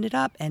I opened it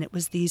up, and it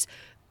was these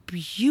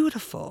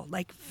beautiful,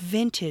 like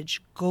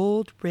vintage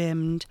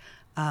gold-rimmed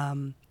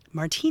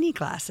martini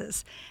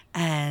glasses.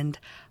 And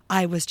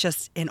I was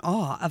just in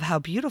awe of how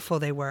beautiful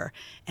they were.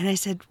 And I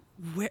said,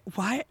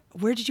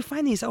 where did you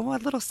find these? Oh, a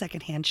little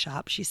secondhand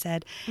shop, she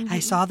said. Mm-hmm. I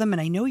saw them,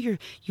 and I know you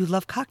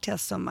love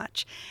cocktails so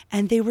much.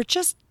 And they were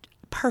just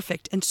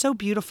perfect and so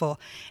beautiful.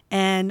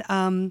 And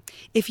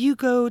if you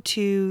go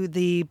to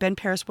the Ben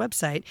Paris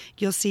website,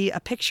 you'll see a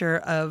picture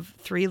of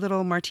 3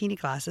 little martini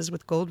glasses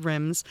with gold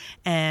rims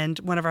and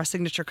one of our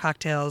signature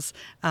cocktails,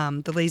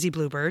 the Lazy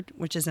Bluebird,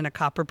 which is in a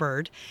copper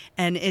bird.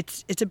 And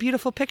it's a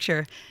beautiful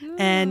picture. Ooh.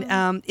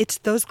 And it's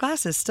those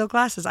glasses, still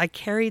glasses. I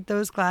carried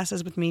those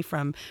glasses with me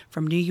from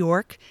New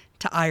York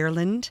to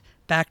Ireland,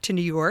 back to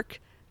New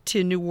York,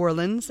 to New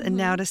Orleans, and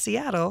now to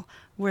Seattle,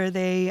 where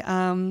they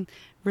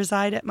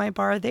reside at my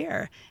bar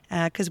there,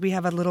 because we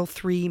have a little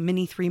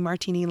mini 3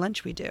 martini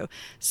lunch we do.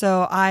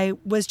 So I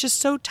was just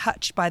so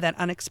touched by that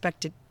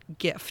unexpected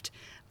gift,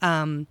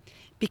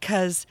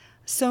 because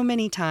so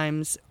many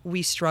times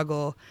we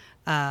struggle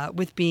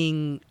with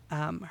being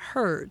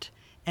heard.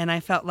 And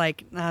I felt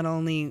like not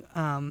only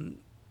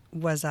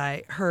was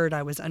I heard,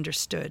 I was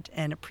understood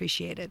and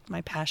appreciated.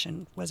 My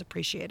passion was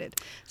appreciated.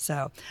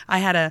 So I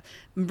had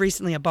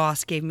recently a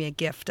boss gave me a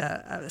gift,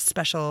 a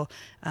special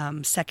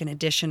second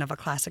edition of a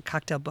classic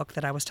cocktail book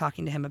that I was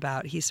talking to him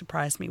about. He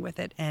surprised me with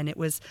it. And it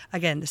was,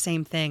 again, the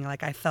same thing.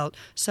 Like, I felt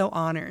so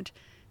honored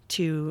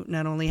to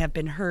not only have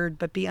been heard,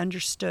 but be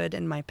understood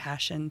and my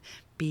passion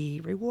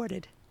be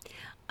rewarded.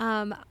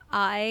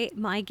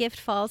 My gift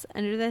falls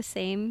under the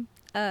same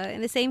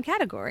in the same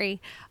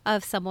category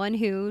of someone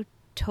who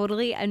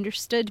totally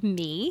understood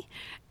me,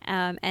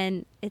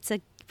 and it's a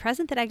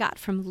present that I got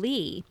from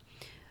Lee.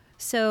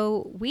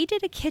 So we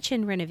did a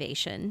kitchen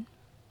renovation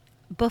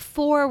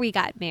before we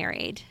got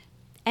married,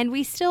 and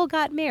we still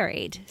got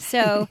married.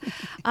 So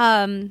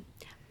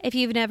if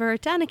you've never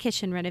done a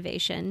kitchen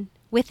renovation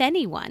with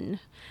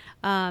anyone,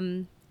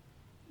 then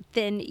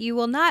you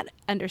will not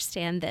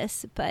understand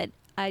this, but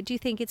I do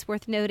think it's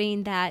worth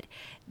noting that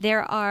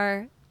there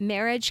are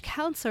marriage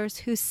counselors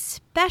who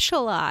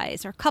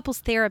specialize, or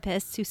couples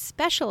therapists who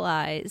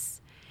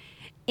specialize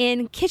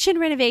in kitchen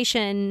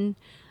renovation,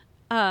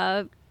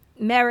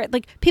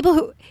 people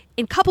who,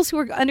 in couples who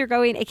are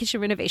undergoing a kitchen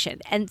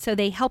renovation. And so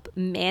they help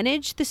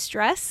manage the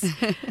stress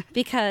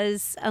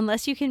because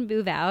unless you can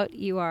move out,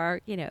 you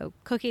are,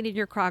 cooking in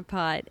your crock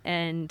pot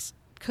and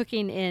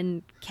cooking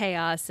in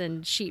chaos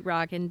and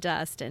sheetrock and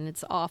dust, and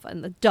it's off,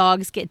 and the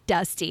dogs get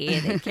dusty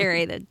and they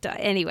carry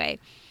anyway.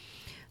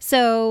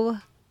 So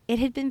it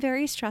had been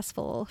very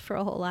stressful for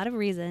a whole lot of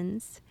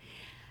reasons.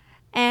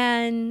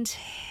 And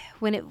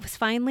when it was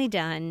finally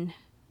done,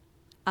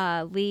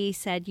 Lee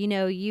said,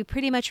 you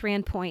pretty much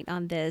ran point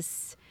on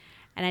this,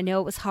 and I know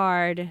it was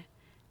hard,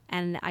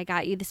 and I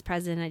got you this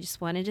present. I just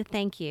wanted to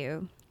thank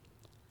you.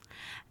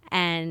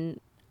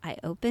 And I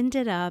opened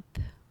it up,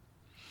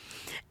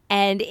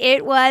 and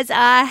it was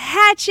a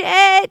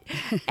hatchet,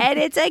 and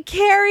it's a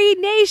Carrie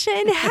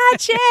Nation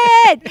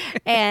hatchet.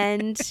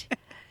 And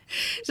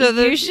so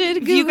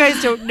if you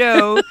guys don't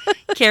know,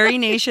 Carrie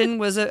Nation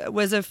was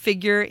a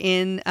figure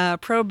in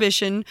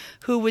Prohibition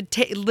who would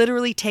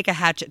literally take a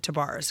hatchet to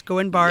bars, go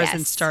in bars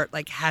and start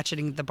like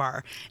hatcheting the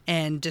bar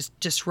and just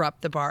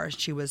disrupt the bar.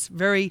 She was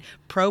very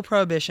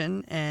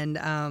pro-Prohibition,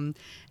 and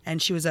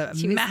she was a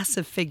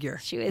massive figure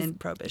in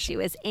Prohibition. She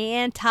was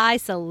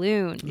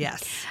anti-saloon.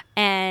 Yes.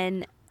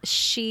 And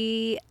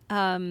she,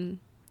 to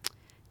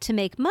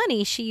make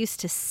money, she used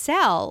to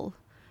sell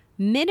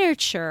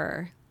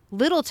miniature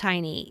little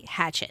tiny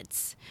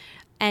hatchets.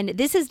 And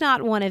this is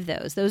not one of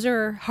those. Those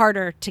are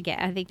harder to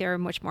get. I think they're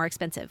much more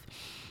expensive.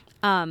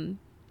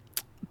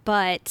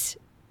 But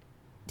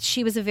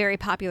she was a very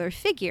popular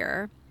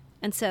figure.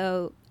 And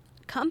so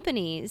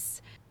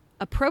companies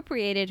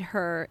appropriated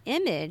her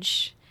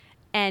image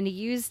and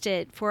used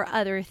it for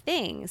other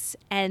things.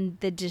 And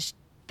the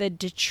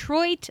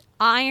Detroit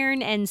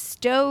Iron and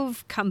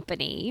Stove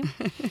Company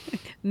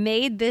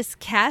made this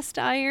cast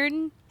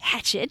iron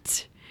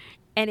hatchet.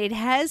 And it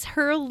has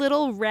her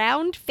little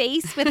round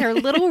face with her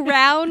little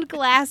round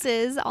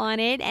glasses on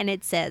it. And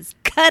it says,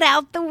 "Cut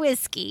out the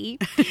whiskey."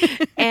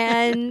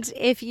 And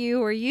if you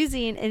were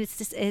using, and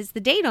it's the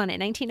date on it,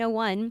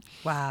 1901.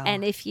 Wow.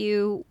 And if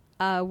you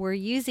were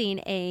using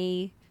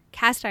a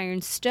cast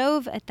iron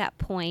stove at that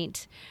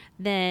point,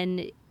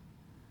 then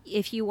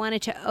if you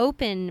wanted to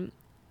open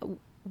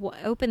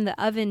the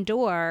oven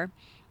door,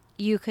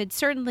 you could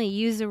certainly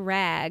use a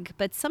rag,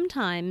 but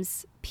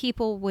sometimes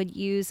people would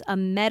use a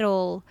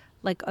metal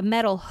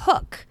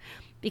hook,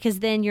 because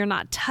then you're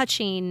not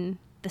touching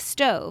the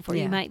stove, or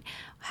you might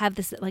have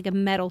this like a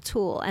metal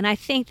tool. And I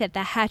think that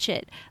the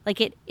hatchet,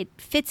 like it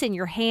fits in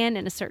your hand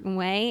in a certain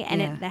way,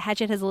 and the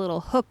hatchet has a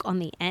little hook on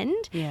the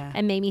end,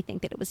 and made me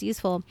think that it was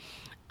useful.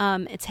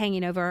 It's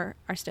hanging over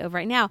our stove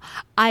right now.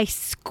 I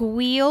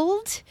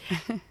squealed.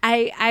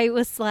 I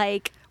was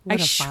like, I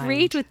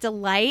shrieked with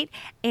delight.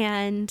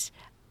 And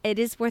it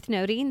is worth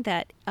noting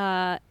that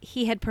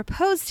he had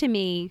proposed to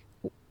me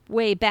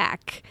way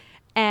back,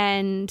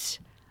 and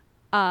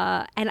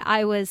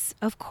I was,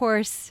 of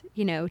course,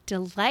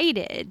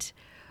 delighted.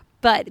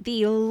 But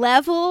the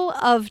level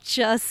of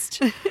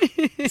just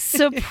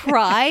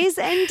surprise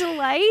and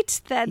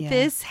delight that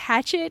this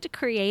hatchet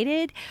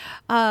created,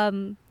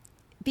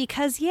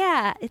 because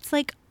it's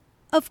like,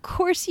 of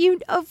course you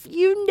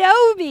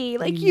know me,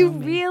 like you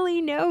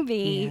really know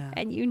me,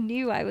 and he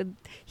knew I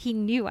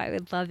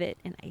would love it,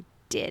 and I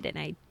did, and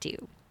I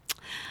do.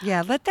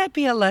 Yeah, let that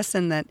be a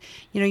lesson that,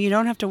 you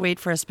don't have to wait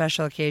for a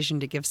special occasion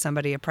to give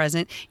somebody a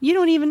present. You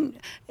don't even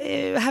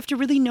have to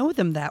really know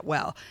them that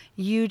well.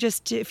 You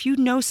just, if you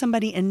know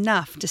somebody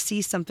enough to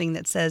see something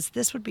that says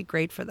this would be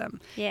great for them,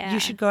 you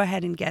should go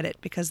ahead and get it,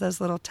 because those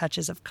little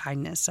touches of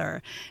kindness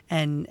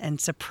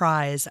and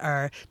surprise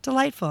are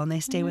delightful, and they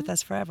stay with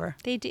us forever.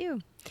 They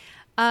do.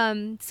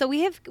 So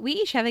we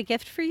each have a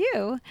gift for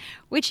you,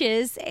 which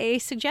is a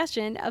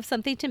suggestion of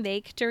something to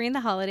make during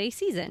the holiday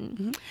season.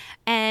 Mm-hmm.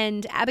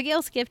 And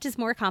Abigail's gift is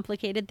more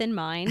complicated than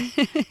mine,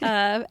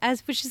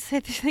 which is,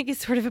 I think, is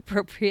sort of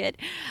appropriate.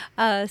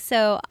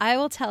 So I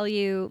will tell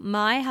you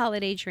my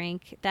holiday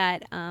drink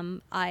that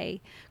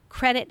I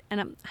credit,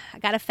 and I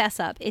got to fess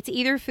up. It's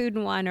either Food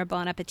and Wine or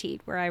Bon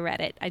Appetit where I read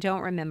it. I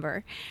don't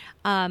remember.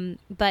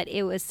 But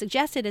it was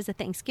suggested as a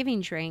Thanksgiving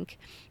drink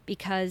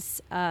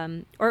because,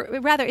 or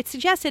rather, it's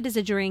suggested as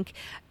a drink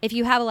if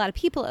you have a lot of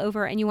people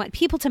over and you want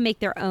people to make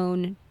their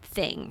own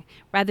thing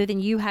rather than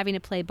you having to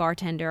play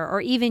bartender or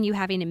even you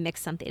having to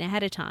mix something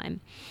ahead of time.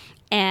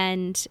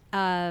 And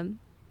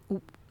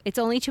it's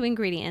only 2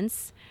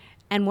 ingredients.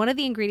 And one of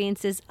the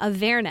ingredients is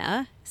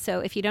Averna. So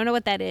if you don't know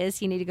what that is,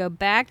 you need to go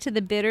back to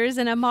the Bitters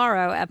and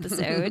Amaro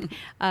episode.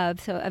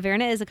 So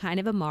Averna is a kind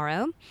of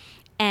Amaro.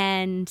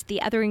 And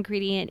the other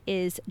ingredient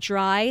is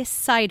dry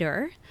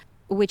cider,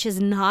 which is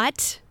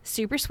not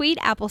super sweet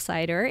apple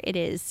cider. It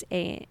is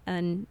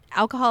an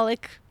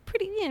alcoholic,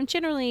 pretty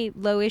generally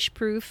lowish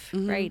proof,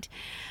 right?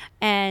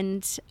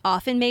 And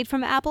often made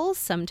from apples,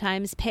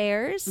 sometimes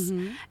pears.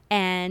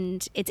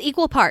 And it's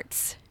equal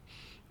parts.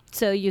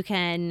 So you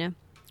can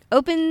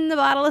open the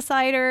bottle of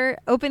cider,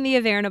 open the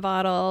Averna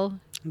bottle,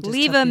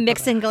 leave a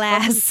mixing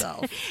glass.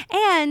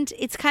 And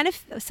it's kind of,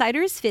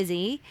 cider is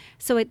fizzy,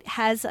 so it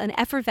has an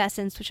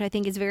effervescence, which I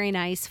think is very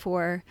nice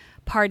for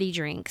party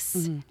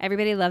drinks.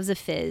 Everybody loves a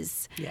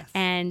fizz. Yes.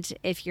 And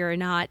if you're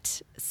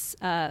not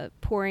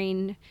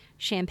pouring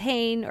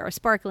champagne or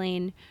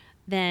sparkling,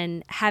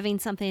 then having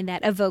something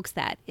that evokes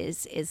that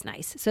is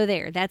nice. So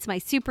that's my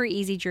super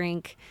easy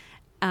drink.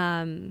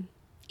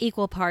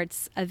 Equal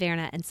parts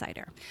Averna and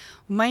cider.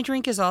 My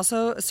drink is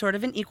also sort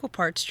of an equal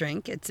parts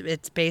drink.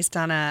 It's based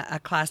on a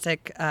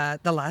classic,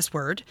 The Last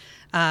Word,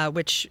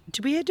 which,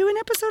 did we do an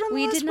episode on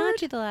The Last Word? We did not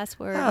do The Last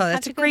Word. Oh,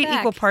 that's a great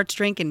equal parts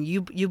drink. And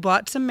you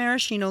bought some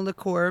maraschino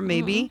liqueur,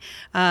 maybe.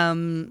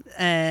 And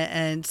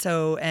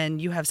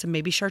you have some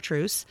maybe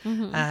chartreuse,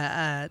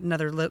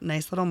 another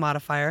nice little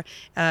modifier.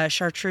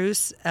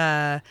 Chartreuse,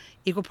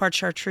 equal parts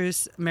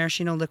chartreuse,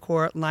 maraschino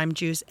liqueur, lime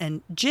juice,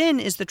 and gin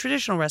is the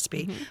traditional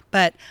recipe.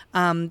 But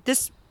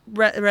this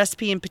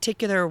recipe in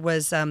particular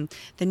was the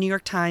New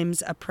York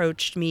Times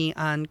approached me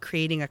on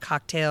creating a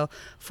cocktail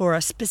for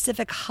a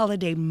specific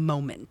holiday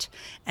moment.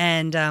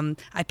 And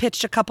I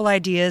pitched a couple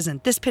ideas,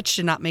 and this pitch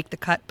did not make the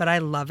cut, but I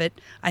love it.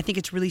 I think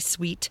it's really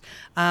sweet.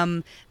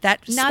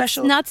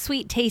 Not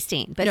sweet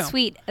tasting, but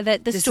sweet.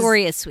 The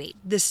story is sweet.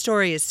 The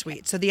story is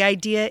sweet. So the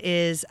idea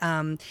is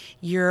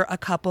you're a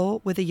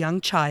couple with a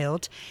young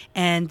child,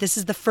 and this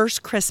is the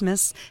first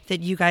Christmas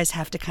that you guys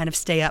have to kind of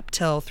stay up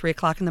till 3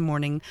 o'clock in the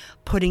morning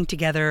putting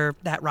together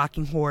that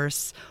rocking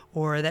horse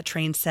or that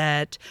train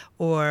set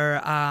or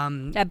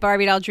that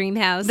Barbie doll dream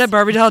house. The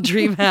Barbie doll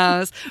dream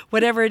house.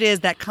 Whatever it is,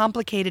 that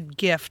complicated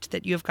gift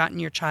that you have gotten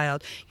your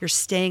child, you're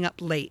staying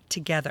up late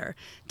together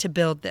to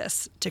build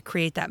this, to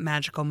create that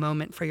magical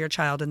moment for your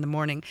child in the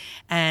morning.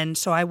 And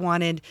so I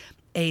wanted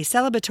a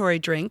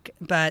celebratory drink,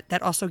 but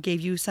that also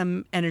gave you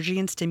some energy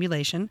and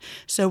stimulation.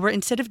 So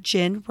instead of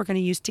gin, we're going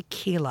to use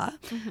tequila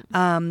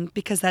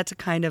because that's a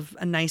kind of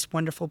a nice,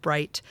 wonderful,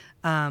 bright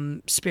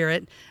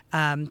spirit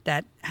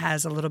that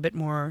has a little bit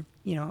more,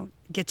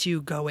 gets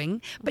you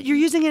going, but you're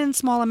using it in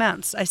small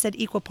amounts. I said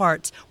equal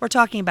parts. We're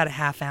talking about a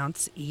half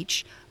ounce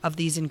each of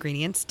these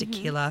ingredients: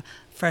 tequila,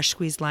 fresh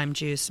squeezed lime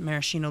juice,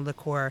 maraschino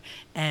liqueur,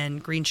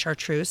 and green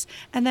chartreuse.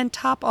 And then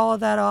top all of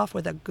that off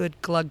with a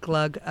good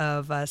glug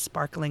of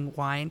sparkling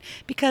wine,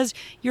 because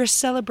you're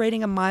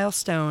celebrating a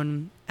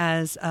milestone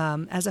as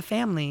a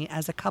family,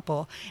 as a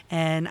couple.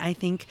 And I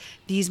think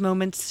these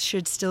moments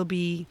should still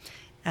be,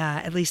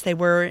 at least they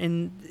were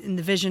in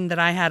the vision that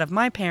I had of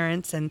my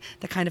parents and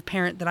the kind of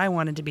parent that I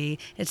wanted to be.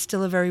 It's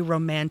still a very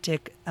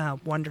romantic,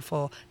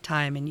 wonderful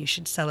time, and you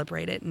should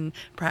celebrate it and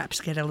perhaps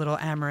get a little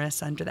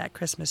amorous under that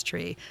Christmas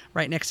tree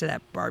right next to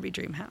that Barbie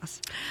dream house.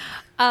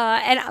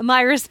 And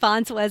my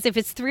response was, if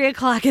it's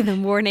 3:00 in the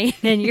morning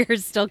and you're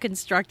still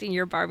constructing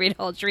your Barbie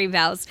doll dream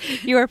house,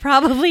 you are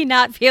probably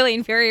not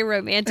feeling very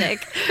romantic.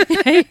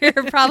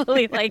 You're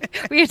probably like,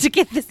 we have to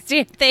get this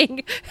damn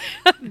thing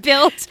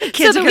built.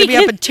 Kids are going to be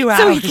up in 2 hours.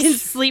 So we can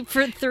sleep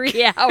for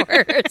 3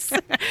 hours.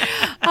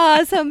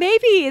 So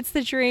maybe it's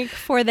the drink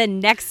for the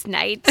next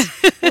night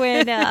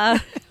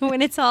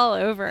when it's all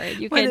over.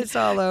 You can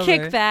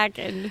kick back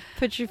and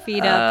put your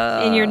feet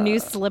up in your new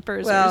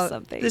slippers or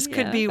something. This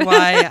could be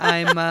why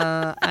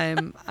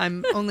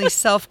I'm only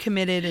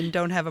self-committed and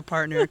don't have a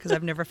partner, because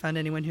I've never found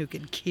anyone who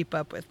could keep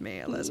up with me,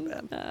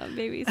 Elizabeth.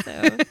 Maybe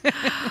so.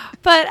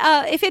 But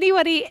if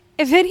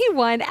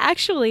anyone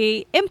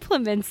actually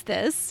implements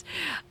this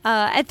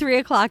at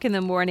 3:00 in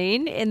the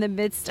morning in the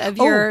midst of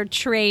your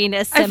train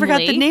assembly. I forgot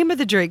the name of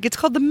the drink. It's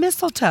called the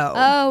mistletoe.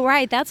 Oh,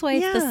 right. That's why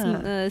it's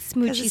the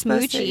smoochy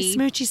smoochy.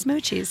 Smoochy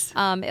smoochies.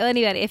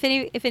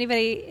 Anyway, if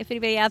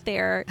anybody out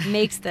there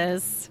makes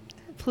this,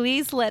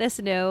 please let us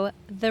know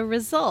the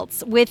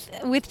results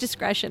with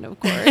discretion, of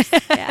course.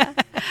 Yeah.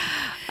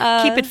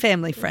 Keep it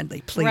family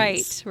friendly,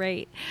 please.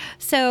 Right.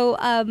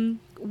 So,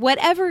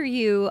 whatever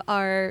you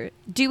are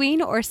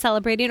doing or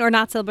celebrating or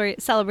not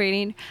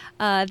celebrating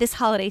this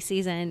holiday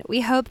season,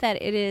 we hope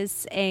that it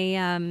is a.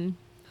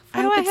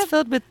 I hope it's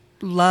filled with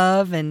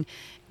love and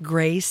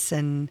grace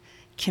and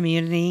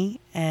community,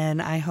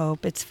 and I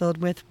hope it's filled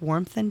with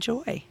warmth and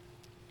joy.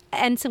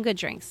 And some good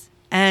drinks.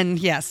 And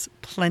yes,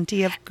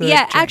 plenty of good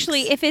drinks.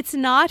 Actually, if it's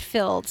not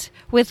filled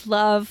with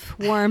love,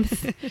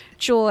 warmth,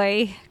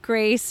 joy,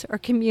 grace, or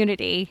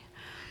community,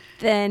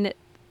 then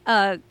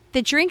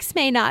the drinks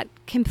may not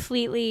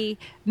completely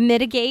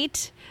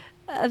mitigate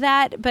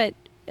that, but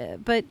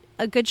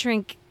a good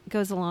drink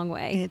goes a long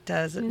way. It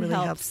does. It really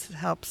helps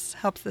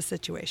the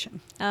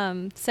situation.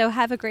 So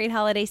have a great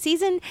holiday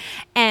season,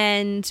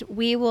 and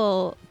we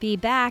will be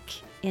back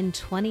in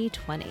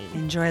 2020.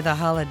 Enjoy the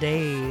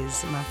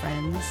holidays, my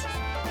friends.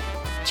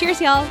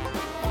 Cheers, y'all.